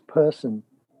spokesperson.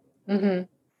 Mm-hmm.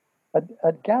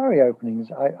 At gallery openings,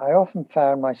 I often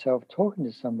found myself talking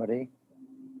to somebody,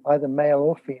 either male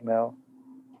or female,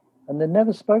 and they'd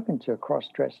never spoken to a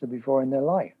cross-dresser before in their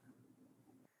life.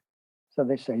 So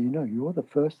they say, you're the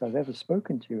first I've ever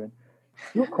spoken to, and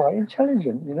you're quite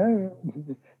intelligent,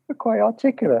 you're quite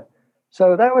articulate.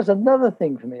 So that was another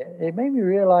thing for me. It made me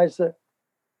realize that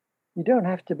you don't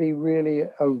have to be really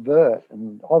overt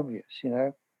and obvious,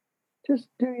 just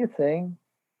do your thing,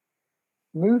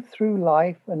 move through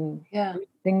life, and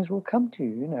things will come to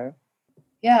you,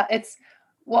 Yeah,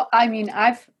 I mean,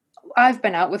 I've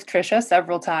been out with Trisha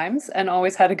several times and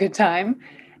always had a good time.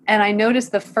 And I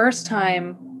noticed the first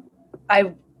time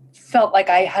I felt like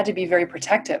I had to be very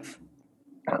protective.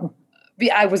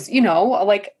 I was,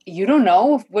 like, you don't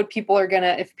know if people are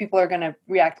gonna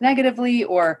react negatively,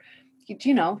 or, you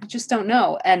just don't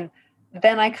know. And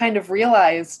then I kind of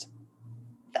realized,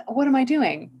 what am I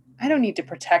doing? I don't need to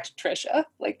protect Trisha.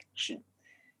 Like,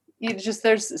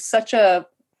 there's such a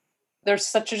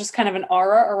just kind of an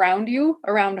aura around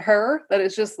her that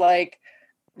is just like,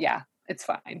 yeah, it's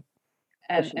fine.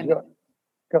 And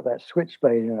got that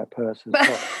switchblade in her purse as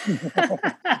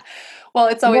well. Well,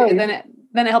 it's always then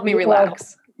it helped me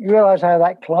relax. You realize how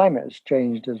that climate has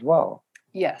changed as well.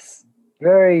 Yes.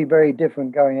 Very, very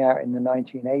different going out in the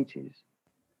 1980s.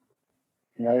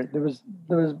 There was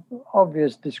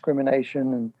obvious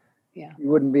discrimination, and you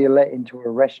wouldn't be let into a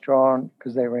restaurant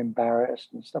because they were embarrassed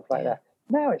and stuff like that.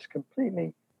 Now it's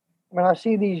completely. I mean, I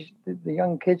see the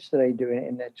young kids today doing it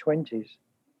in their 20s.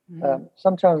 Mm-hmm.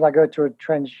 Sometimes I go to a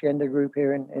transgender group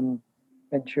here in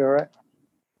Ventura,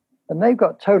 and they've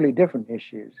got totally different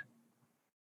issues.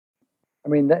 I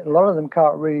mean, a lot of them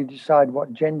can't really decide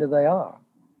what gender they are,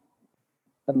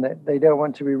 and they don't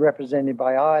want to be represented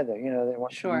by either. They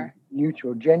want to be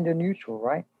neutral, gender neutral,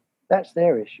 right? That's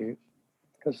their issue,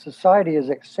 because society has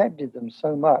accepted them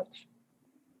so much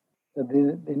that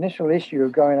the initial issue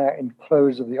of going out in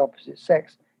clothes of the opposite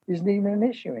sex isn't even an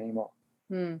issue anymore.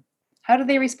 How do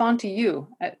they respond to you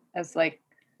as like?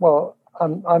 Well,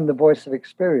 I'm the voice of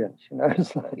experience,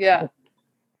 It's like,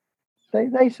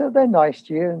 They said they're nice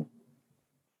to you.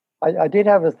 I did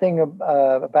have a thing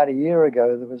about a year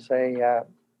ago. There was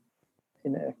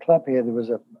in a club here. There was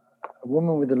a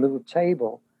woman with a little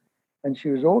table, and she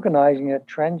was organizing a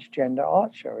transgender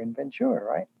art show in Ventura,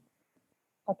 right?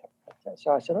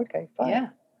 So I said, okay, fine. Yeah.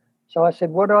 So I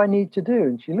said, what do I need to do?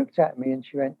 And she looked at me and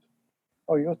she went,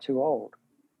 oh, you're too old.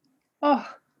 Oh.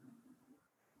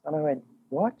 And I went,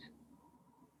 what?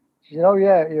 She said, oh,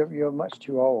 yeah, you're much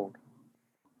too old,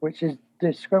 which is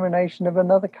discrimination of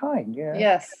another kind.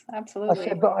 Yes, absolutely. I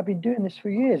said, but I've been doing this for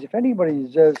years. If anybody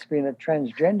deserves to be in a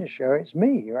transgender show, it's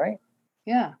me, right?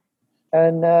 Yeah.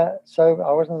 And so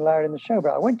I wasn't allowed in the show,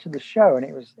 but I went to the show and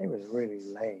it was really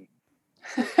lame.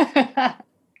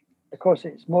 Of course,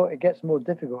 it gets more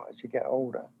difficult as you get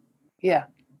older. Yeah.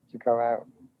 To go out.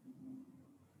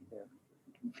 Yeah.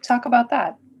 Talk about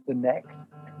that. The neck.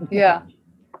 Yeah.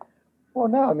 Well,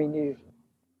 no, I mean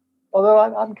although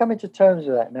I'm coming to terms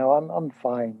with that now. I'm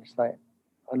fine. It's like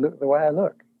I look the way I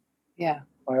look. Yeah.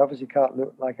 I obviously can't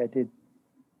look like I did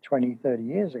 20, 30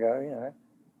 years ago,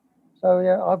 So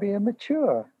yeah, I'll be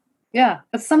immature. Yeah,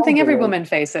 that's something every woman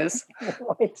faces.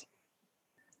 Right.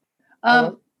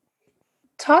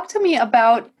 talk to me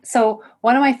about, so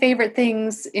one of my favorite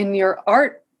things in your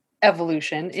art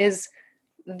evolution is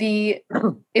the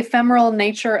ephemeral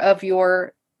nature of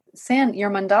your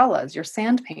mandalas, your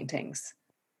sand paintings.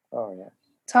 Oh, yeah.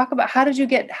 Talk about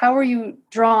how are you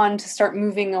drawn to start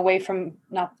moving away from,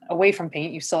 not away from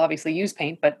paint, you still obviously use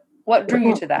paint, but what drew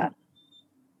you to that?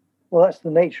 Well, that's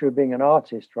the nature of being an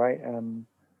artist, right?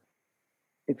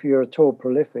 If you're at all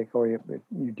prolific, or if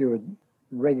you do a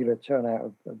regular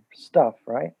turnout of stuff,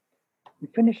 right, you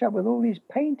finish up with all these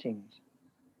paintings,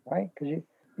 right? Because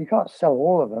you can't sell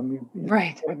all of them.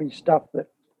 Right. Got to be stuff that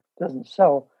doesn't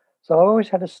sell. So I always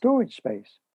had a storage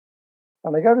space.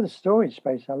 And I go to the storage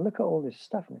space, and I look at all this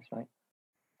stuff, and it's like,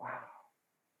 wow,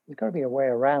 there's got to be a way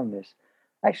around this.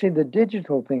 Actually, the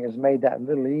digital thing has made that a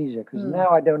little easier, because now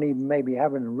I don't even maybe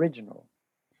have an original.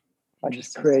 I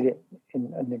just create it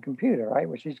in the computer, right?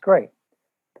 Which is great.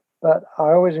 But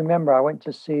I always remember I went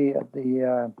to see at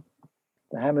the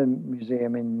Hammond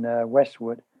Museum in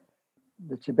Westwood,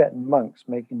 the Tibetan monks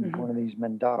making one of these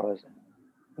mandalas.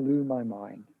 It blew my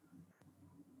mind.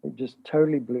 It just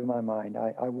totally blew my mind.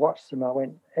 I watched them. I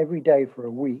went every day for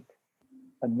a week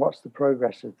and watched the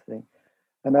progress of the thing.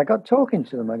 And I got talking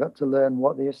to them. I got to learn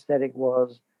what the aesthetic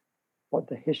was, what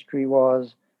the history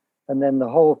was. And then the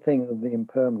whole thing of the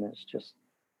impermanence just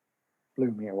blew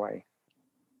me away.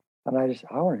 And I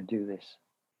want to do this.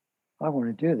 I want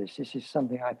to do this. This is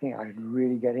something I think I'd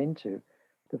really get into.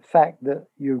 The fact that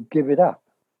you give it up.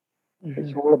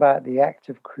 It's all about the act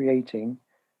of creating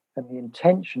and the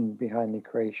intention behind the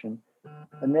creation.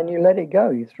 And then you let it go.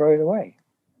 You throw it away.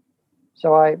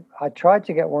 So I tried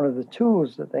to get one of the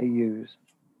tools that they use.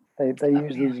 They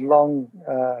use these long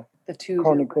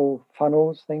conical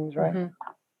funnels things, right?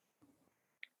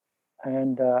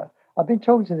 And I've been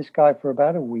talking to this guy for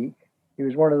about a week. He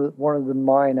was one of the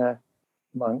minor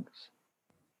monks.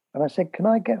 And I said, can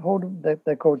I get hold of,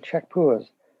 they're called Chakpurs.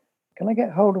 Can I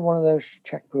get hold of one of those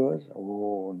Chakpurs?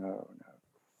 Oh, no.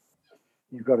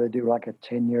 You've got to do like a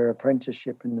 10-year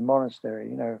apprenticeship in the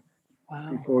monastery,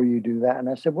 before you do that. And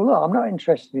I said, well, look, I'm not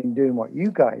interested in doing what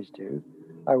you guys do.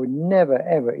 I would never,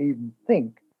 ever even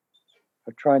think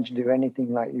of trying to do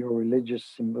anything like your religious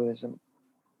symbolism.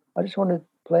 I just want to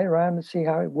play around and see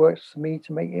how it works for me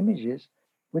to make images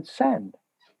with sand.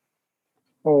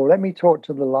 Oh, let me talk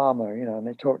to the Lama, and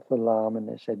they talked to the Lama and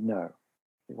they said, no,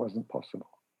 it wasn't possible.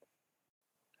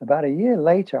 About a year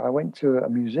later, I went to a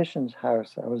musician's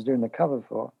house that I was doing the cover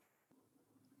for.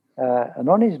 And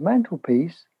on his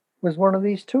mantelpiece was one of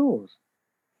these tools.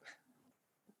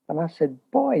 And I said,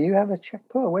 boy, you have a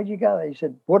Chakpur. Where'd you get that? He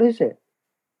said, what is it?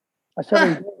 I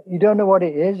said, you don't know what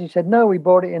it is? He said, no, we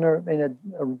bought it in a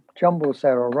jumble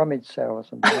sale or a rummage sale or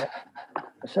something.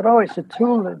 I said, oh, it's a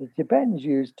tool that the Tibetans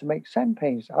use to make sand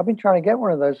paintings. I've been trying to get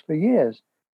one of those for years.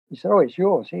 He said, oh, it's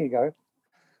yours. Here you go.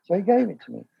 So he gave it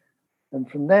to me. And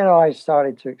from then I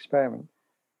started to experiment.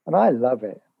 And I love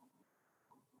it.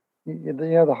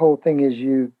 The whole thing is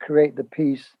you create the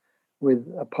piece with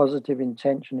a positive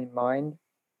intention in mind.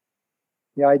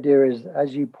 The idea is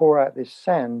as you pour out this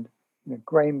sand,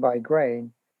 grain by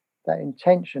grain, that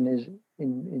intention is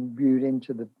imbued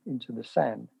into the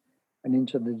sand and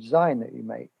into the design that you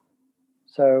make.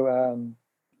 So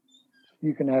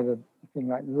you can have a thing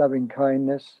like loving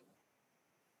kindness,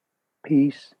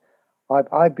 peace.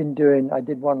 I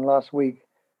did one last week,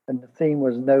 and the theme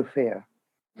was no fear.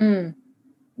 And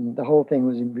the whole thing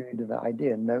was imbued with the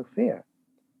idea, no fear.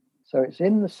 So it's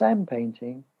in the sand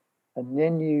painting, and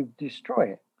then you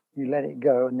destroy it. You let it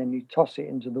go, and then you toss it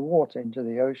into the water, into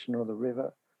the ocean or the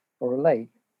river or a lake.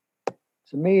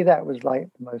 To me, that was like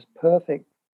the most perfect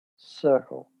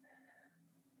circle.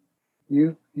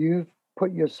 You've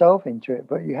put yourself into it,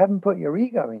 but you haven't put your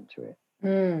ego into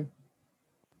it.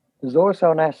 There's also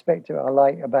an aspect of it I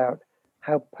like about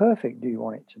how perfect do you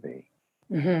want it to be?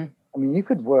 I mean, you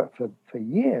could work for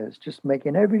years just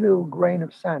making every little grain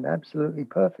of sand absolutely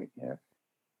perfect.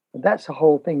 But that's the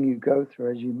whole thing you go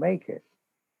through as you make it.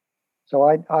 So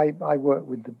I work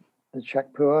with the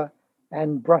Chakpur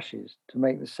and brushes to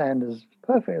make the sand as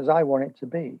perfect as I want it to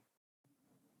be.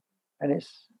 And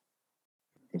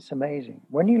it's amazing.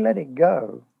 When you let it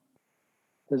go,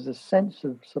 there's a sense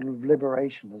of sort of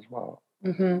liberation as well.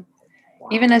 Wow.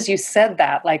 Even as you said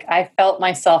that, like I felt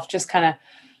myself just kind of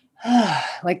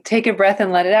like take a breath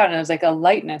and let it out. And it was like a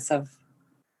lightness of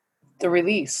the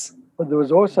release. But there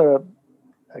was also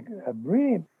a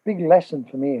really big lesson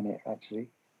for me in it, actually.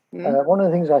 One of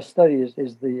the things I study is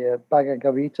the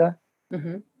Bhagavad Gita.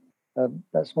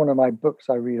 That's one of my books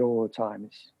I read all the time.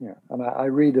 And I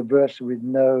read a verse with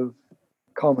no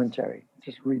commentary,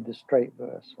 just read the straight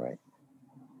verse, right?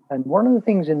 And one of the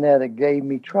things in there that gave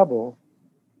me trouble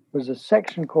was a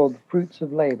section called Fruits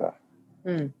of Labor.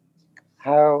 Mm.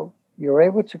 How you're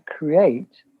able to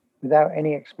create without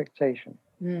any expectation.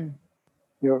 Mm.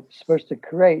 You're supposed to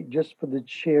create just for the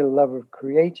sheer love of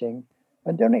creating,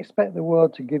 and don't expect the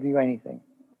world to give you anything.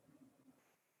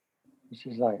 Which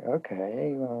is like,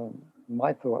 okay, well,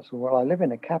 my thoughts were, well, I live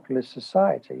in a capitalist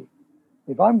society.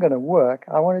 If I'm going to work,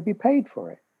 I want to be paid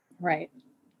for it. Right.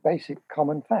 Basic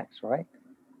common facts, right?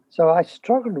 So I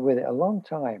struggled with it a long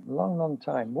time, long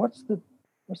time. What's the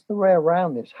way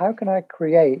around this? How can I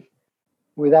create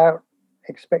without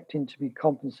expecting to be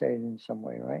compensated in some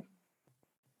way, right?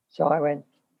 So I went,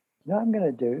 you know what I'm going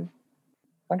to do?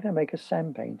 I'm going to make a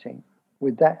sand painting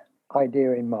with that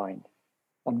idea in mind.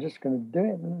 I'm just going to do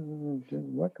it and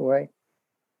work away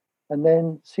and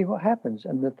then see what happens.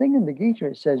 And the thing in the Gita,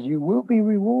 it says you will be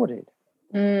rewarded,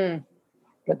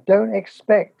 but don't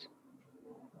expect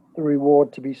the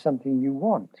reward to be something you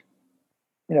want.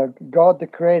 You know, God, the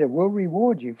creator, will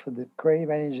reward you for the creative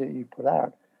energy that you put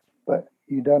out, but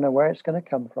you don't know where it's going to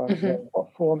come from, you know,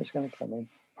 what form it's going to come in.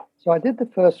 So I did the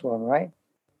first one, right?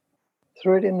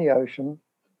 Threw it in the ocean.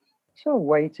 So I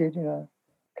waited, you know,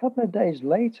 a couple of days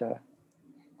later,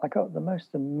 I got the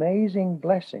most amazing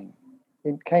blessing.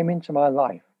 It came into my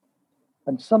life,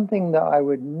 and something that I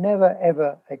would never,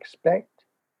 ever expect.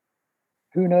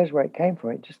 Who knows where it came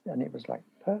from? And it was like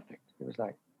perfect. It was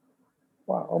like,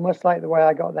 wow, almost like the way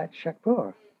I got that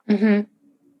Shakpur. Mm-hmm.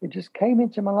 It just came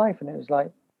into my life, and it was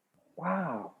like,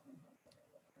 wow.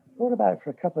 I thought about it for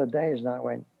a couple of days, and I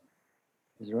went,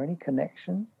 is there any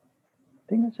connection? I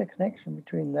think there's a connection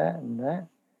between that and that.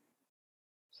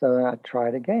 So I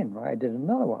tried again, right? I did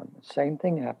another one. The same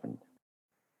thing happened.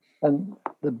 And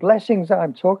the blessings that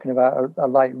I'm talking about are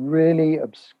like really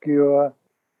obscure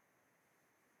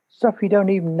stuff you don't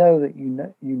even know that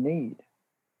you need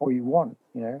or you want,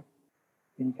 you know.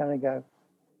 And you kind of go,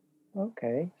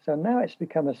 okay. So now it's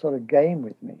become a sort of game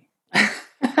with me.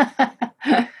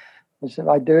 So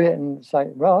I do it and it's like,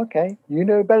 well, okay, you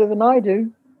know better than I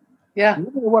do. Yeah. You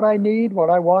know what I need, what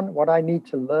I want, what I need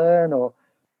to learn, or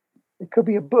it could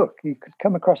be a book. You could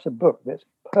come across a book that's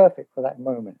perfect for that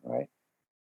moment, right?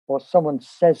 Or someone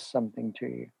says something to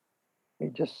you.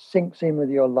 It just sinks in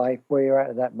with your life where you're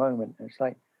at that moment. And it's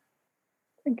like,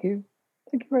 thank you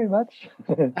very much.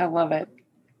 I love it.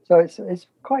 So it's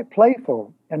quite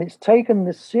playful, and it's taken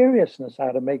the seriousness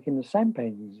out of making the sand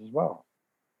paintings as well.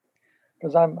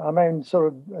 Because I'm in sort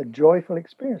of a joyful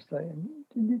experience.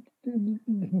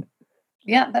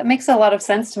 Yeah, that makes a lot of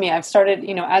sense to me. I've started,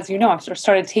 as you know, I've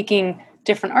started taking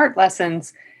different art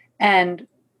lessons, and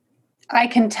I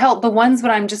can tell the ones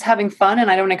when I'm just having fun and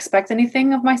I don't expect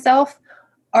anything of myself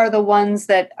are the ones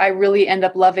that I really end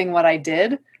up loving what I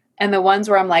did. And the ones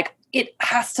where I'm like, it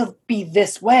has to be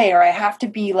this way, or I have to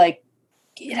be like,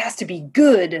 it has to be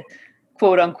good,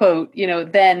 quote unquote,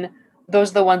 then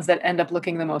those are the ones that end up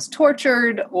looking the most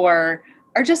tortured or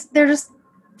they're just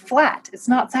flat. It's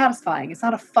not satisfying. It's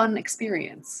not a fun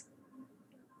experience.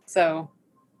 So,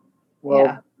 well,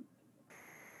 yeah.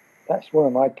 That's one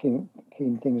of my keen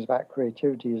things about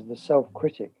creativity is the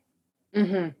self-critic.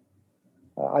 Mm-hmm.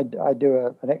 I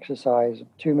do an exercise,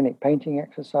 2-minute painting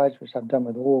exercise, which I've done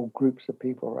with all groups of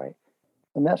people, right?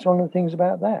 And that's one of the things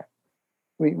about that.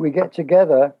 We get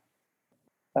together.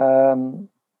 I've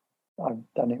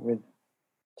done it with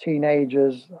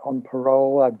teenagers on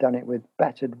parole. I've done it with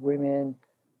battered women.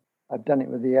 I've done it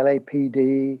with the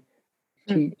LAPD,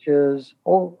 teachers,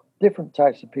 all different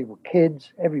types of people,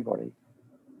 kids, everybody.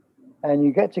 And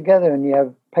you get together and you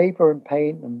have paper and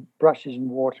paint and brushes and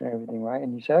water and everything, right?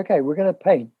 And you say, okay, we're going to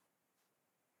paint.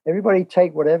 Everybody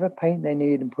take whatever paint they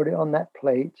need and put it on that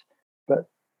plate, but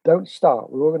don't start.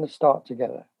 We're all going to start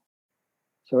together.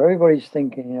 So everybody's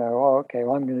thinking, oh, okay,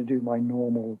 well, I'm going to do my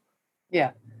normal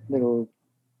little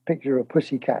picture of a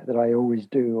pussycat that I always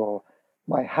do, or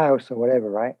my house or whatever,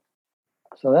 right?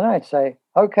 So then I'd say,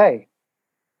 okay,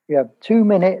 you have 2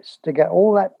 minutes to get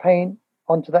all that paint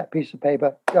onto that piece of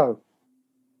paper, go.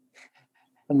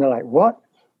 And they're like, what?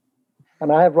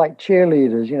 And I have like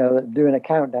cheerleaders, doing a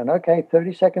countdown. Okay,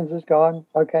 30 seconds is gone.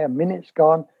 Okay, a minute's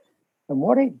gone. And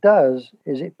what it does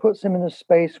is it puts them in a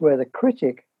space where the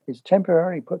critic is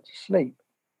temporarily put to sleep.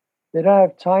 They don't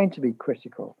have time to be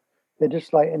critical. They're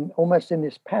just like almost in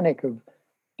this panic of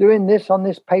doing this on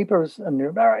this paper, and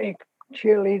they're very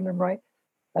cheerleading them, right?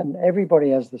 And everybody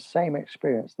has the same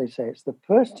experience. They say, it's the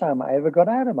first time I ever got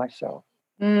out of myself.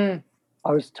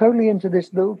 I was totally into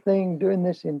this little thing, doing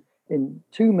this in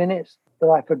 2 minutes, that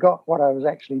I forgot what I was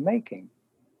actually making.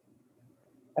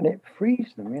 And it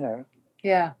frees them,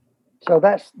 Yeah. So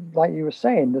that's, like you were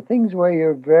saying, the things where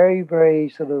you're very, very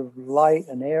sort of light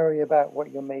and airy about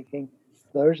what you're making,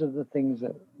 Those are the things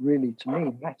that really, to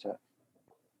me, matter.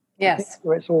 Yes.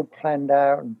 Where it's all planned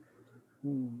out and,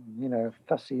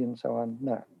 fussy and so on.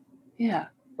 No. Yeah.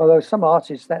 Although some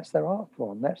artists, that's their art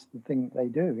form. That's the thing they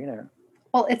do,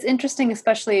 Well, it's interesting,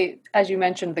 especially as you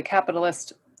mentioned, the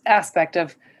capitalist aspect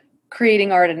of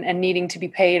creating art and needing to be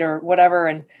paid or whatever.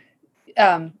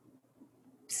 And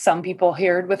some people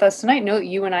here with us tonight know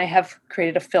you and I have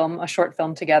created a short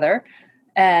film together.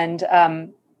 And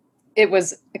it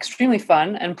was extremely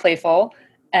fun and playful.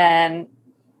 And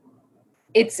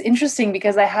it's interesting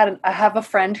because I have a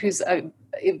friend who's a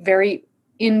very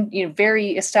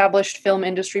very established film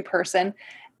industry person,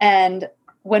 and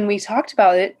when we talked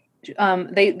about it,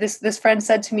 this friend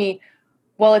said to me,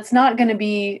 "Well, it's not going to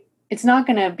be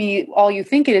all you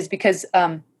think it is because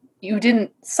you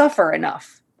didn't suffer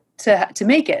enough to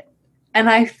make it." And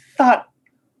I thought,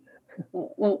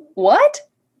 what?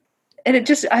 And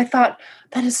I thought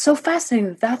that is so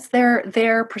fascinating. That's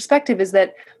their perspective, is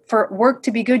that for work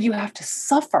to be good, you have to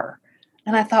suffer.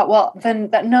 And I thought, well,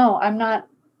 then no, I'm not.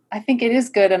 I think it is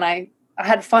good, and I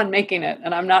had fun making it,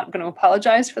 and I'm not going to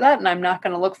apologize for that, and I'm not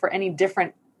going to look for any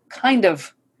different kind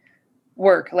of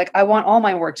work. Like, I want all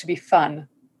my work to be fun.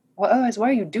 Well, otherwise, why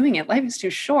are you doing it? Life is too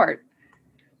short.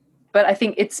 But I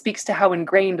think it speaks to how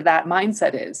ingrained that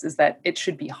mindset is that it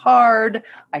should be hard.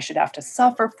 I should have to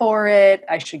suffer for it.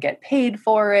 I should get paid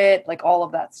for it, like all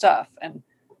of that stuff. And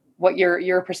what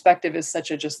your perspective is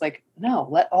such a just like, no,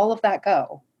 let all of that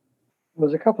go.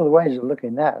 There's a couple of ways of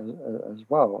looking at that as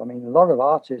well. I mean, a lot of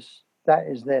artists, that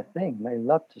is their thing. They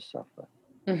love to suffer.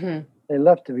 Mm-hmm. They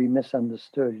love to be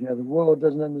misunderstood. The world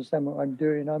doesn't understand what I'm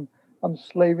doing. I'm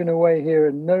slaving away here,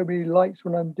 and nobody likes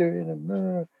what I'm doing,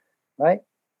 and right?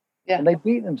 Yeah. And they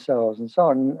beat themselves and so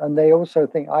on. And they also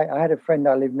think, I had a friend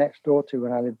I lived next door to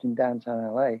when I lived in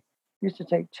downtown LA. It used to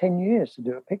take 10 years to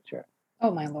do a picture. Oh,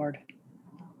 my Lord.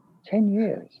 10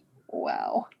 years.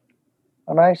 Wow.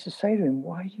 And I used to say to him,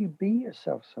 why do you beat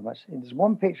yourself so much? There's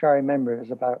one picture I remember. It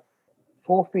was about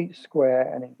 4 feet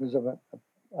square, and it was of an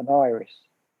iris,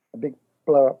 a big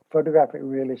blow-up, photographic,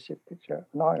 realistic picture,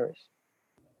 an iris.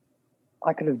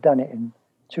 I could have done it in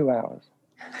 2 hours.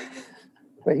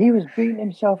 But he was beating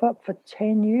himself up for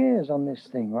 10 years on this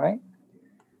thing, right?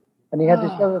 And he had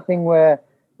this other thing where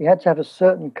he had to have a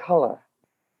certain color,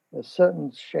 a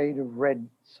certain shade of red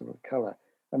sort of color.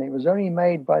 And it was only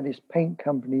made by this paint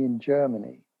company in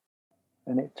Germany.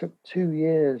 And it took 2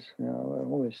 years,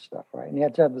 all this stuff, right? And he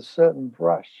had to have a certain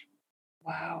brush.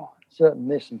 Wow. Certain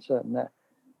this and certain that.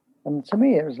 And to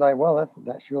me, it was like, well,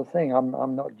 that's your thing. I'm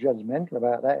not judgmental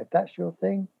about that. If that's your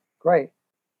thing, great.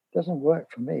 It doesn't work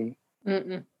for me.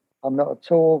 Mm-mm. I'm not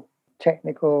at all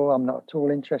technical. I'm not at all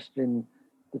interested in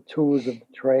the tools of the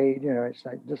trade. It's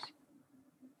like just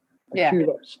a chewed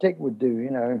up stick would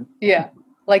do, Yeah.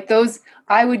 Like those,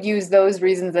 I would use those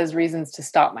reasons as reasons to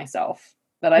stop myself,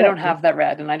 that I don't have that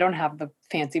red and I don't have the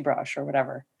fancy brush or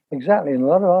whatever. Exactly. And a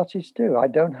lot of artists do. I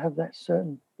don't have that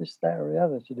certain this, that, or the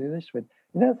other to do this with.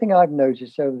 The thing I've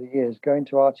noticed over the years going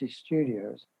to artist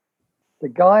studios, the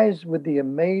guys with the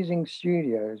amazing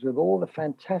studios with all the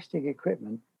fantastic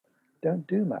equipment don't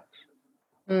do much.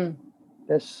 Mm.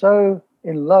 They're so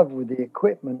in love with the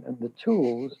equipment and the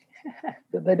tools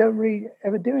that they don't really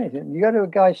ever do anything. You go to a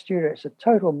guy's studio, it's a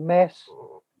total mess,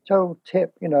 total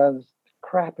tip, there's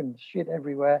crap and shit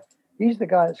everywhere. He's the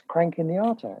guy that's cranking the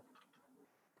art out.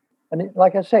 And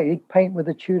like I say, he'd paint with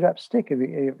a chewed up stick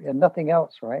and nothing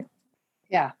else, right?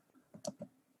 Yeah.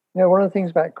 One of the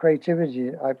things about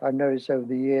creativity I've noticed over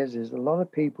the years is a lot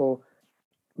of people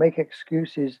make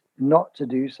excuses not to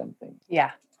do something.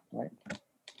 Yeah. Right.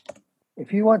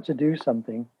 If you want to do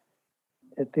something,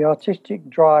 if the artistic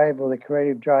drive or the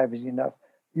creative drive is enough,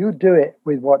 you do it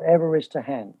with whatever is to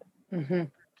hand. Mm-hmm.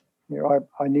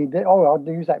 I need that. Oh, I'll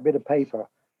use that bit of paper.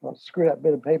 I'll screw that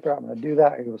bit of paper up. I'm going to do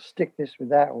that. Or you'll stick this with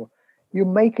that. Or you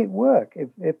make it work.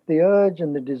 If the urge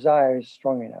and the desire is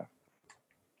strong enough,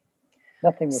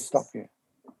 nothing will stop you.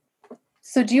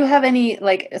 So do you have any,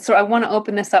 so I want to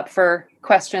open this up for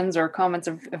questions or comments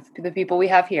of the people we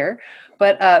have here.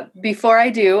 But before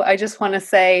I do, I just want to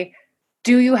say,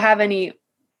 do you have any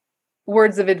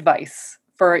words of advice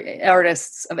for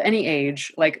artists of any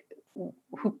age? Like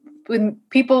when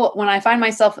I find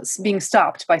myself being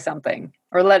stopped by something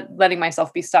or letting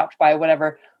myself be stopped by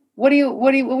whatever, what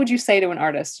would you say to an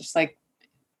artist? Just like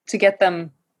to get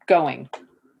them going,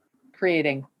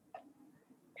 creating?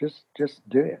 Just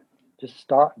do it. Just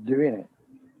start doing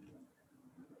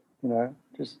it.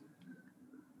 Just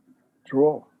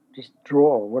draw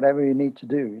whatever you need to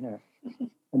do,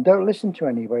 and don't listen to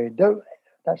anybody.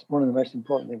 That's one of the most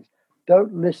important things.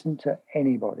 Don't listen to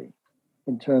anybody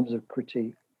in terms of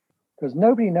critique. because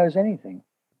nobody knows anything.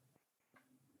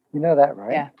 You know that,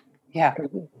 right? Yeah. Yeah.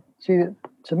 See,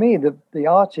 to me, the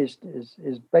artist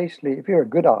is basically, if you're a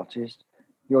good artist,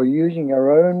 you're using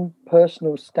your own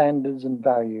personal standards and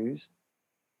values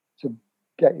to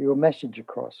get your message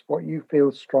across, what you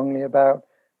feel strongly about,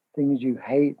 things you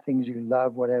hate, things you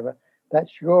love, whatever.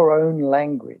 That's your own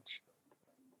language.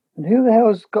 And who the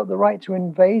hell's got the right to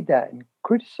invade that and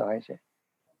criticize it?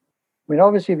 I mean,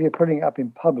 obviously, if you're putting it up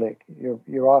in public,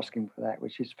 you're asking for that,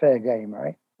 which is fair game,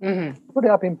 right? Mm-hmm. Put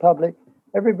it up in public,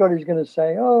 everybody's going to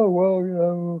say, oh,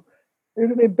 well, it would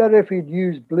have been better if he'd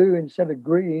used blue instead of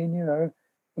green, And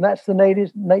that's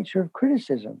the nature of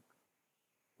criticism.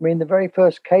 I mean, the very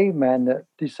first caveman that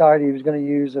decided he was going to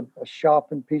use a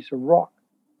sharpened piece of rock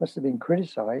must have been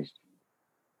criticized.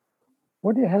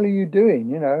 What the hell are you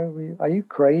doing? Are you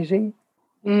crazy?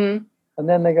 Mm-hmm. And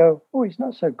then they go, oh, he's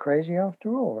not so crazy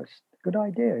after all. It's a good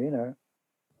idea.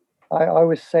 I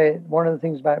always say one of the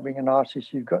things about being an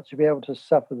artist, you've got to be able to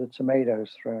suffer the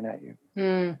tomatoes thrown at you.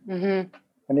 Mm-hmm.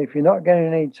 And if you're not getting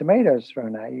any tomatoes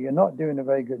thrown at you, you're not doing a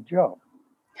very good job.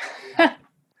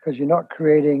 Because you're not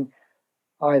creating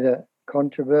either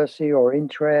controversy or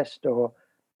interest or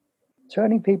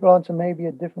turning people onto maybe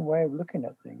a different way of looking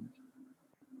at things.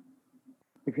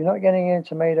 If you're not getting any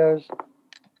tomatoes,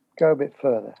 go a bit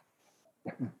further.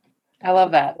 I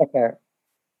love that. Okay.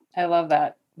 I love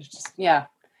that. It's just, yeah,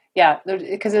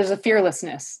 because there's a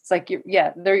fearlessness. It's like you're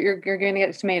going to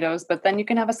get tomatoes, but then you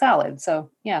can have a salad.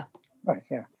 So yeah. Right.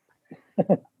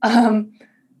 Yeah.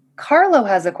 Carlo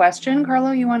has a question.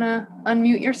 Carlo, you want to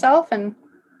unmute yourself and?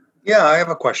 Yeah, I have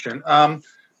a question.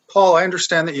 Paul, I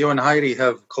understand that you and Heidi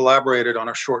have collaborated on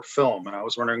a short film, and I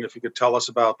was wondering if you could tell us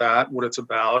about that, what it's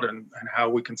about, and how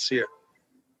we can see it.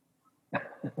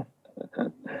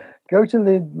 Go to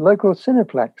the local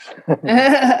Cineplex.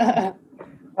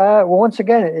 Well, once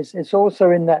again, it's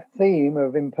also in that theme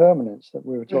of impermanence that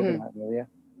we were talking about earlier.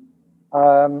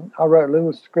 I wrote a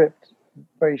little script,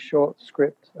 very short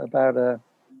script about a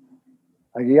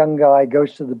young guy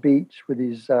goes to the beach with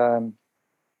his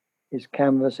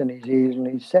canvas and his easel,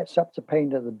 and he sets up to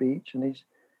paint at the beach, and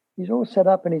he's all set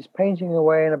up and he's painting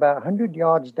away, and about 100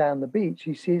 yards down the beach,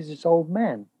 he sees this old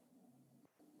man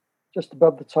just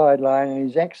above the tide line, and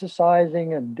he's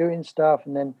exercising and doing stuff,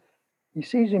 and then he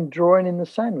sees him drawing in the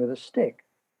sand with a stick.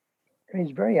 And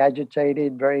he's very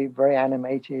agitated, very, very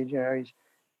animated. He's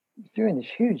doing this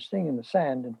huge thing in the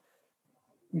sand, and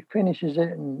he finishes it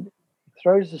and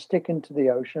throws the stick into the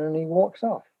ocean, and he walks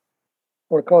off.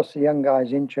 Well, of course, the young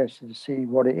guy's interested to see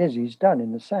what it is he's done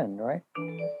in the sand, right?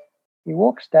 He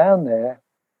walks down there,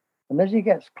 and as he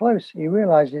gets close, he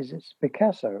realizes it's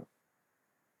Picasso.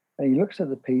 And he looks at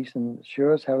the piece, and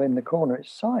sure as hell in the corner,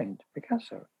 it's signed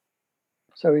Picasso.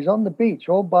 So he's on the beach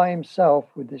all by himself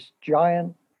with this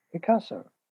giant Picasso.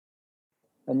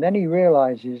 And then he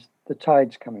realizes the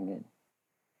tide's coming in.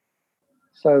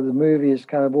 So the movie is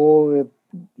kind of all the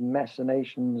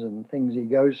machinations and things he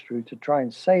goes through to try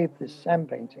and save this sand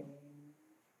painting.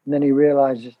 And then he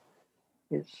realizes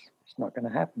it's not going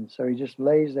to happen. So he just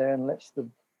lays there and lets the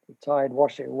tide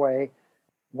wash it away,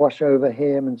 wash over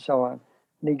him and so on.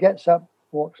 And he gets up,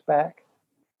 walks back,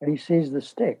 and he sees the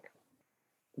stick.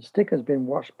 The stick has been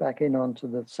washed back in onto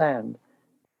the sand.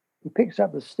 He picks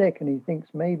up the stick and he thinks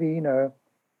maybe, the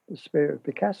spirit of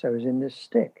Picasso is in this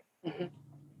stick. Mm-hmm.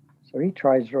 So he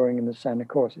tries drawing in the sand. Of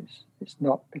course, it's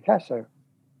not Picasso.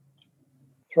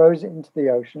 Throws it into the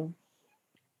ocean,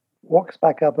 walks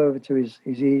back up over to his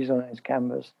easel and his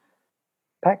canvas,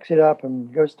 packs it up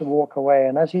and goes to walk away.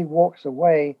 And as he walks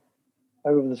away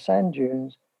over the sand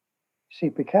dunes, you see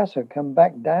Picasso come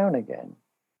back down again,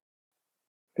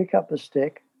 pick up the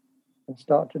stick and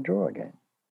start to draw again.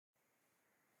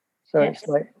 So It's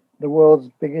like the world's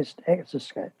biggest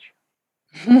Etch-a-Sketch.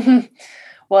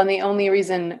 Well, and the only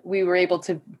reason we were able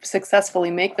to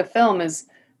successfully make the film is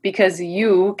because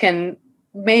you can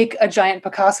make a giant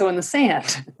Picasso in the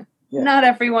sand. Yeah. Not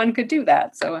everyone could do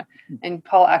that. So, and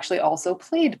Paul actually also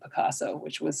played Picasso,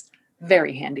 which was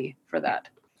very handy for that.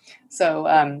 So,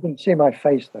 you didn't see my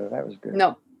face though. That was good.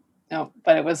 No,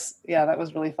 but it was, that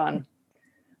was really fun.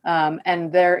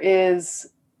 And there is,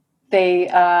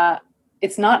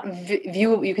 it's not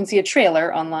view. You can see a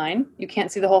trailer online. You can't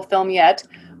see the whole film yet,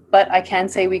 but I can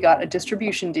say we got a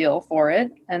distribution deal for it.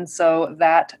 And so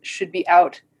that should be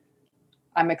out.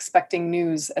 I'm expecting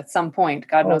news at some point.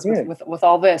 God knows with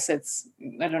all this,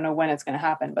 I don't know when it's going to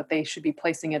happen, but they should be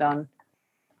placing it on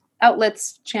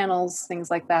outlets, channels, things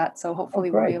like that. So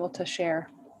hopefully we'll be able to share.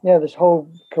 Yeah, this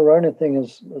whole Corona thing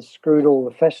has screwed all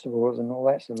the festivals and all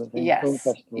that sort of thing.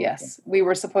 Yes. We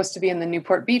were supposed to be in the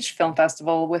Newport Beach Film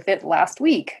Festival with it last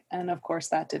week. And of course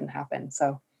that didn't happen.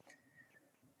 So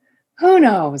Who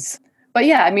knows? But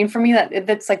yeah, I mean, for me,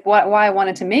 that's like why I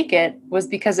wanted to make it was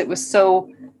because it was so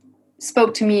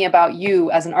spoke to me about you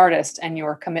as an artist and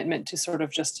your commitment to sort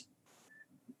of just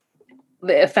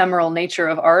the ephemeral nature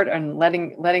of art and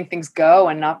letting things go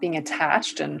and not being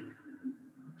attached and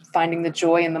finding the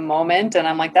joy in the moment. And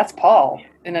I'm like, that's Paul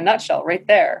in a nutshell right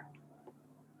there.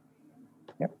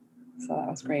 Yep. So that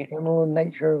was great. The ephemeral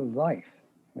nature of life.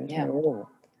 Isn't Yeah. it all?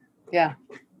 Yeah.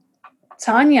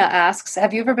 Tanya asks,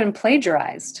 have you ever been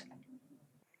plagiarized?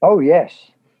 Oh,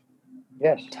 yes.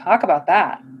 Yes. Talk about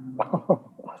that.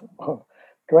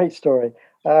 Great story.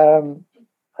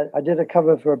 I did a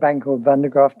cover for a band called Van der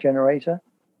Graaf Generator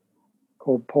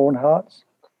called Porn Hearts,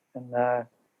 and the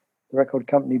record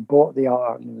company bought the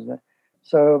art.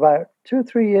 So about 2 or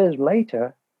 3 years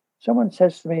later, someone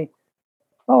says to me,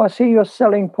 "Oh, I see you're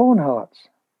selling Porn Hearts."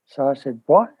 So I said,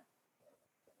 "What?"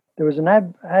 There was an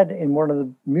ad in one of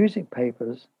the music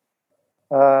papers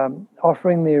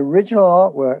offering the original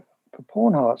artwork for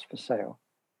Porn Hearts for sale.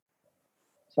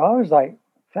 So I was like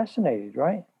fascinated,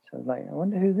 right? So I was like, I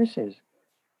wonder who this is.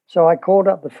 So I called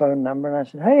up the phone number and I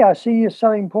said, "Hey, I see you're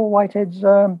selling Paul Whitehead's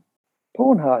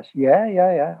Porn Hearts."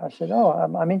 Yeah. I said, "Oh,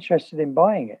 I'm interested in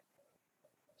buying it."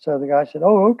 So the guy said,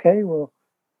 "Oh, okay. Well,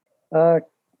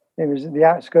 it was at the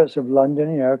outskirts of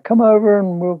London. Come over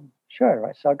and we'll show it."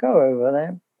 Right. So I go over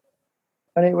there,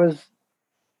 and it was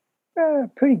a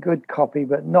pretty good copy,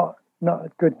 but not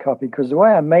a good copy because the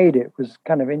way I made it was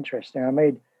kind of interesting. I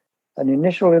made an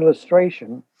initial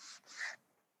illustration.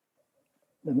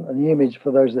 And the image, for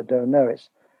those that don't know,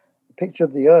 it's a picture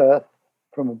of the Earth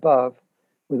from above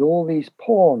with all these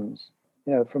pawns,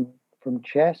 from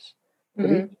chess. But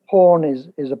each pawn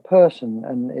is a person,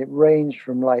 and it ranged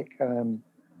from like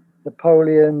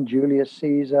Napoleon, Julius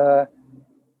Caesar,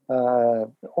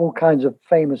 all kinds of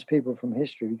famous people from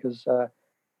history. Because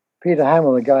Peter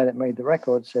Hamill, the guy that made the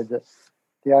record, said that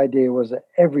the idea was that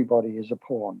everybody is a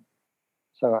pawn.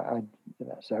 So I did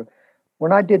that. So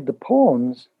when I did the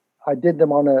pawns, I did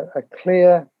them on a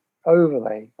clear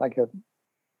overlay, like a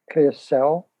clear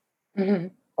cell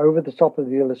over the top of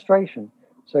the illustration.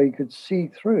 So you could see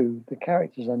through the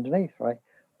characters underneath, right?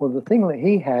 Well, the thing that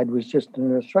he had was just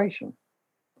an illustration.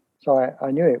 So I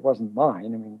knew it wasn't mine, I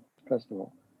mean, first of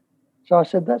all. So I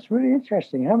said, "That's really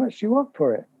interesting. How much do you want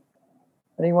for it?"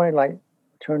 And he wanted like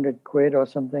 200 quid or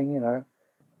something, And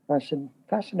I said,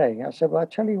 "Fascinating." I said, "Well, I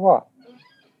tell you what."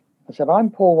 I said,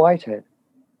 "I'm Paul Whitehead.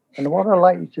 And what I'd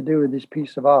like you to do with this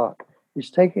piece of art is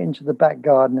take it into the back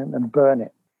garden and burn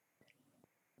it."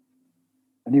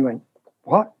 And he went,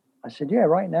 "What?" I said, "Yeah,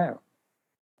 right now.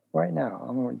 Right now.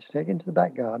 I'm going to take it into the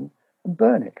back garden and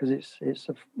burn it because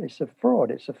it's a fraud.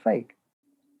 It's a fake."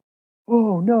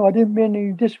 "Oh, no, I didn't mean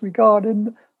any disregard."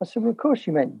 And I said, "Well, of course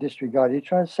you meant disregard. You're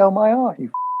trying to sell my art,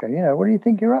 you f***er. What do you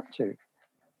think you're up to?"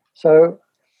 So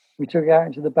we took it out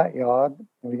into the backyard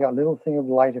and we got a little thing of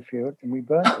lighter fluid and we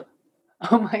burnt it.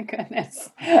 Oh my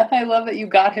goodness. I love that you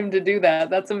got him to do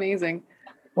that. That's amazing.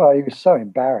 Well, he was so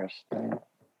embarrassed.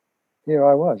 Here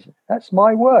I was. That's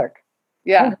my work.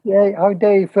 Yeah. How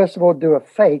dare you, first of all, do a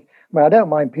fake? I mean, I don't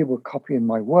mind people copying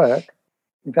my work.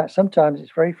 In fact, sometimes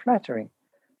it's very flattering.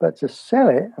 But to sell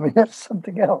it, I mean, that's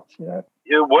something else,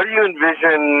 What do you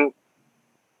envision,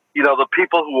 the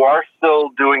people who are still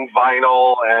doing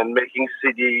vinyl and making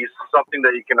CDs, something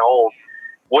that you can hold?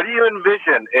 What do you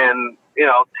envision in,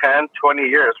 10, 20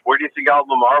 years? Where do you think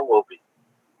album art will be?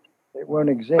 It won't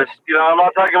exist. But, I'm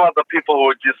not talking about the people who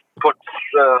would just put,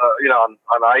 on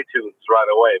iTunes right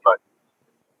away. But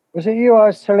was it you I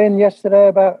was telling yesterday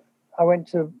about? I went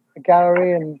to a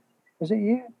gallery and was it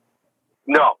you?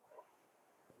 No.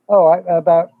 Oh,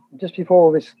 about just before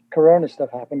all this Corona stuff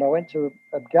happened, I went to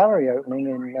a gallery opening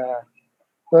in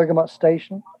Bergamot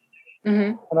Station.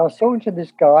 And I was talking to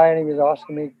this guy, and he was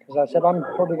asking me, because I said, "I'm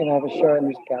probably going to have a show in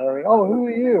this gallery." "Oh, who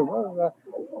are you?"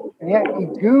 And yet he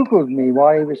Googled me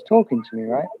while he was talking to me,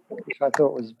 right? Which I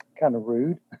thought was kind of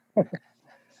rude.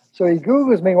 So he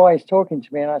Googles me while he's talking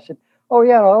to me, and I said, "Oh,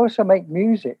 yeah, I also make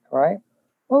music, right?"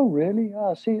 "Oh, really?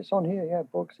 Oh, I see it's on here. Yeah,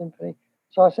 Borg Symphony."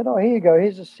 So I said, "Oh, here you go.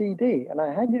 Here's a CD." And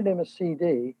I handed him a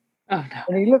CD. Oh, no.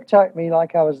 And he looked at me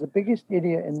like I was the biggest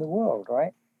idiot in the world,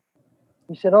 right?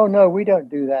 He said, "Oh, no, we don't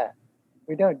do that.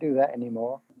 We don't do that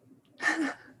anymore."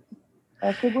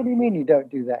 I said, "What do you mean you don't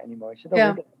do that anymore?" He said, "Oh,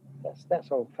 Yeah.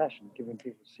 that's old-fashioned, giving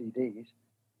people CDs."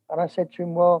 And I said to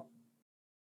him, "Well,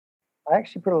 I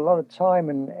actually put a lot of time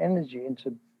and energy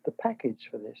into the package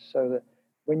for this so that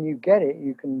when you get it,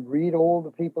 you can read all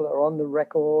the people that are on the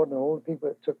record and all the people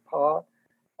that took part.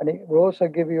 And it will also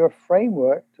give you a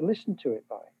framework to listen to it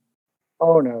by."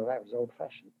 "Oh, no, that was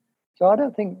old-fashioned." So I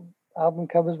don't think album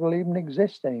covers will even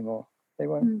exist anymore. They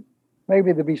won't.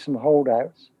 maybe there'll be some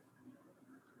holdouts.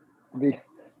 There'll be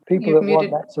people You've that want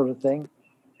muted. that sort of thing.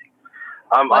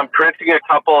 I'm printing a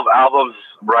couple of albums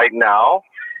right now,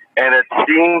 and it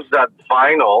seems that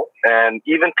vinyl and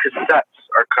even cassettes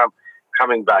are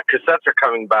coming back. Cassettes are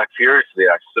coming back furiously,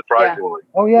 actually, surprisingly.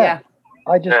 Oh yeah.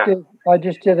 I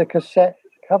just did a cassette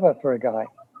cover for a guy.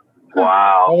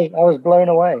 Wow. I was blown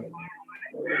away.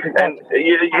 And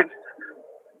you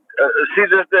see,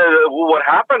 what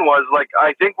happened was, like,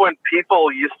 I think when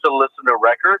people used to listen to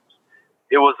records,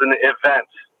 it was an event.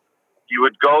 You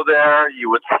would go there, you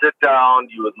would sit down,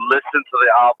 you would listen to the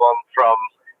album from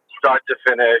start to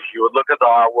finish. You would look at the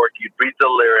artwork, you'd read the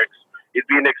lyrics. It'd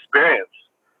be an experience.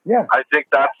 Yeah. I think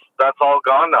that's all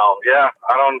gone now. Yeah,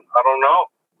 I don't know.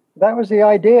 That was the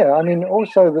idea. I mean,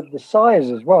 also the size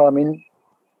as well. I mean,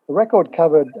 the record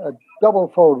cover, a double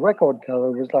fold record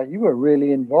cover, was like you were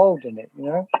really involved in it, you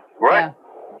know? Right. Yeah.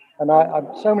 And I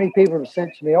so many people have said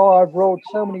to me, "Oh, I've rolled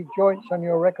so many joints on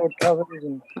your record covers,"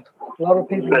 and a lot of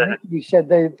people you said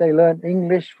they learned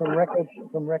English from record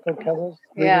covers.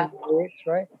 Yeah. Lyrics,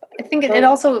 right? I think it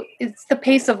also, it's the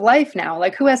pace of life now.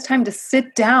 Like, who has time to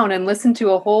sit down and listen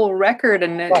to a whole record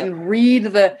and read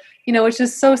the, it's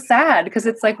just so sad, because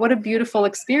it's like, what a beautiful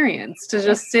experience to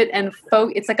just sit and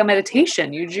it's like a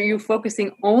meditation. You're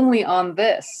focusing only on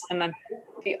this, and then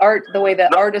the way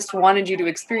the artist wanted you to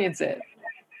experience it.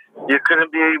 You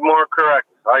couldn't be more correct.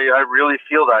 I really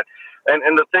feel that.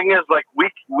 And the thing is, like, we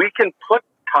can put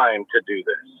time to do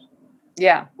this.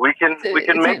 Yeah. We can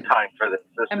make time for this.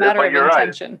 A matter of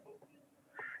intention.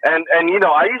 Right. And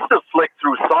I used to flick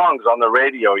through songs on the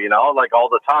radio, like all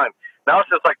the time. Now it's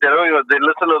just like they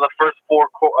listen to the first 4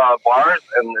 bars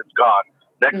and it's gone.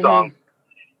 Next song.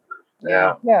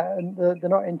 Yeah. Yeah, and they're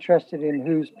not interested in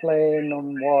who's playing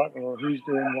on what or who's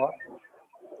doing what.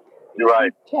 You're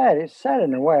right. It's sad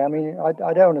in a way. I mean,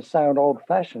 I don't want to sound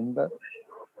old-fashioned, but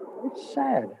it's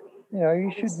sad.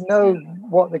 You should know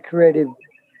what the creative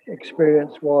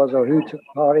experience was, or who took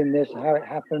part in this, how it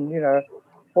happened,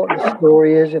 what the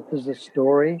story is, if there's a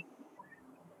story.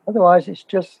 Otherwise, it's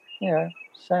just,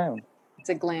 sound. It's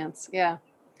a glance, yeah.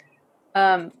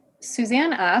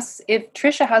 Suzanne asks if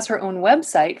Trisha has her own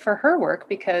website for her work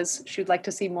because she'd like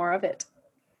to see more of it.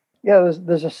 Yeah,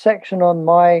 there's a section on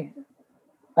my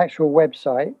actual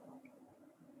website,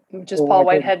 which is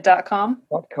paulwhitehead.com.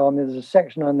 There's a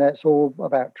section on there. It's all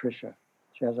about Trisha.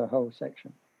 She has a whole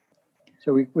section.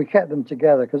 So we kept them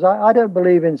together because I don't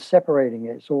believe in separating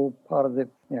it. It's all part of the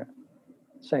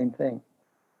same thing.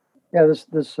 Yeah,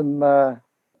 there's some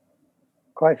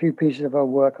quite a few pieces of her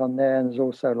work on there, and there's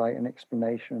also like an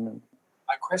explanation. And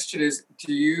my question is,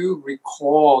 do you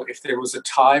recall if there was a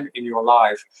time in your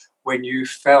life when you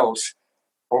felt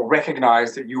or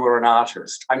recognized that you were an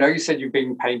artist? I know you said you've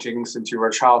been painting since you were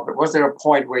a child, but was there a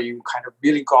point where you kind of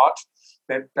really got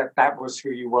that was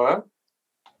who you were?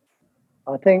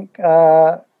 I think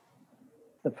the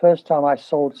first time I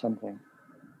sold something,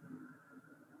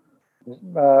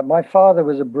 my father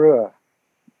was a brewer,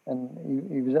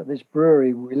 and he was at this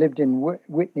brewery. We lived in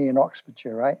Whitney in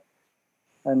Oxfordshire, right?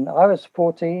 And I was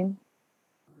 14,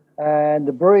 and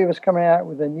the brewery was coming out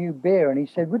with a new beer, and he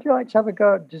said, "Would you like to have a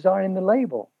go at designing the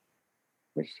label?"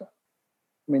 Which, I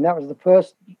mean, that was the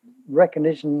first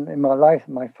recognition in my life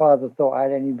that my father thought I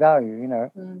had any value,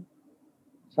 Mm.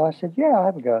 So I said, "Yeah, I'll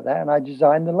have a go at that," and I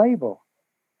designed the label,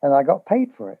 and I got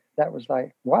paid for it. That was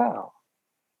like, wow,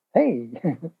 hey,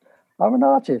 I'm an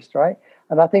artist, right?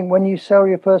 And I think when you sell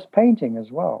your first painting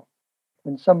as well,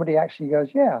 when somebody actually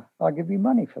goes, "Yeah, I'll give you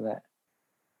money for that,"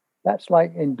 that's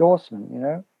like endorsement,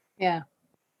 Yeah.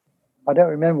 I don't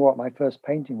remember what my first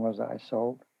painting was that I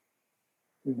sold.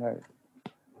 Who knows?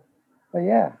 But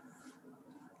yeah.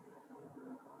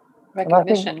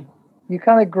 Recognition. And I think you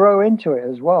kind of grow into it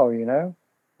as well,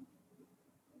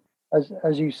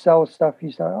 As you sell stuff,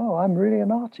 you say, "Oh, I'm really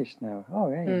an artist now. Oh,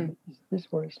 yeah, this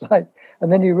is what it's like." And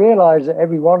then you realize that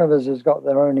every one of us has got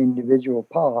their own individual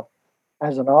path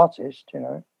as an artist,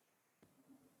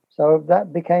 So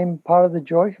that became part of the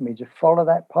joy for me, to follow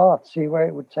that path, see where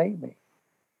it would take me.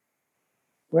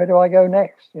 Where do I go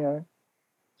next?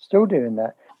 Still doing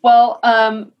that. Well,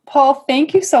 Paul,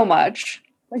 thank you so much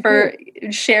for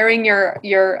sharing your,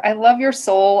 I love your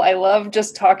soul. I love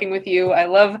just talking with you.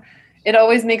 It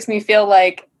always makes me feel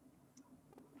like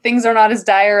things are not as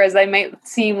dire as I might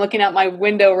seem looking out my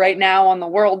window right now on the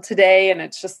world today. And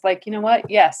it's just like, you know what?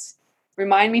 Yes.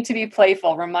 Remind me to be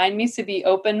playful. Remind me to be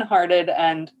open-hearted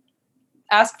and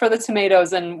ask for the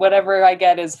tomatoes, and whatever I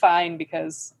get is fine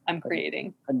because I'm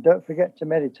creating. And don't forget to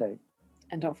meditate.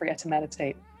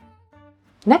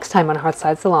 Next time on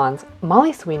Hearthside Salons,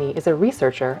 Molly Sweeney is a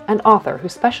researcher and author who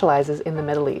specializes in the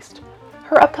Middle East.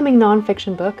 Her upcoming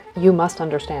nonfiction book, You Must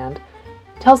Understand,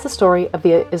 tells the story of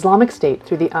the Islamic State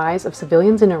through the eyes of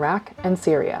civilians in Iraq and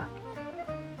Syria.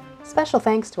 Special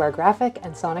thanks to our graphic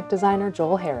and sonic designer,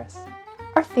 Joel Harris.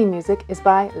 Our theme music is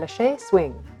by Lachey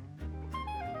Swing.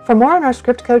 For more on our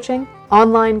script coaching,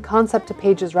 online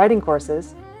concept-to-pages writing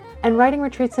courses, and writing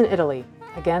retreats in Italy,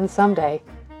 again someday,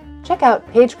 check out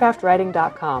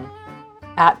pagecraftwriting.com,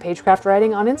 at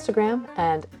pagecraftwriting on Instagram,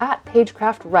 and at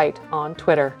pagecraftwrite on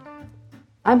Twitter.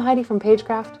 I'm Heidi from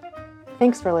Pagecraft.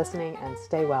 Thanks for listening and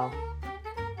stay well.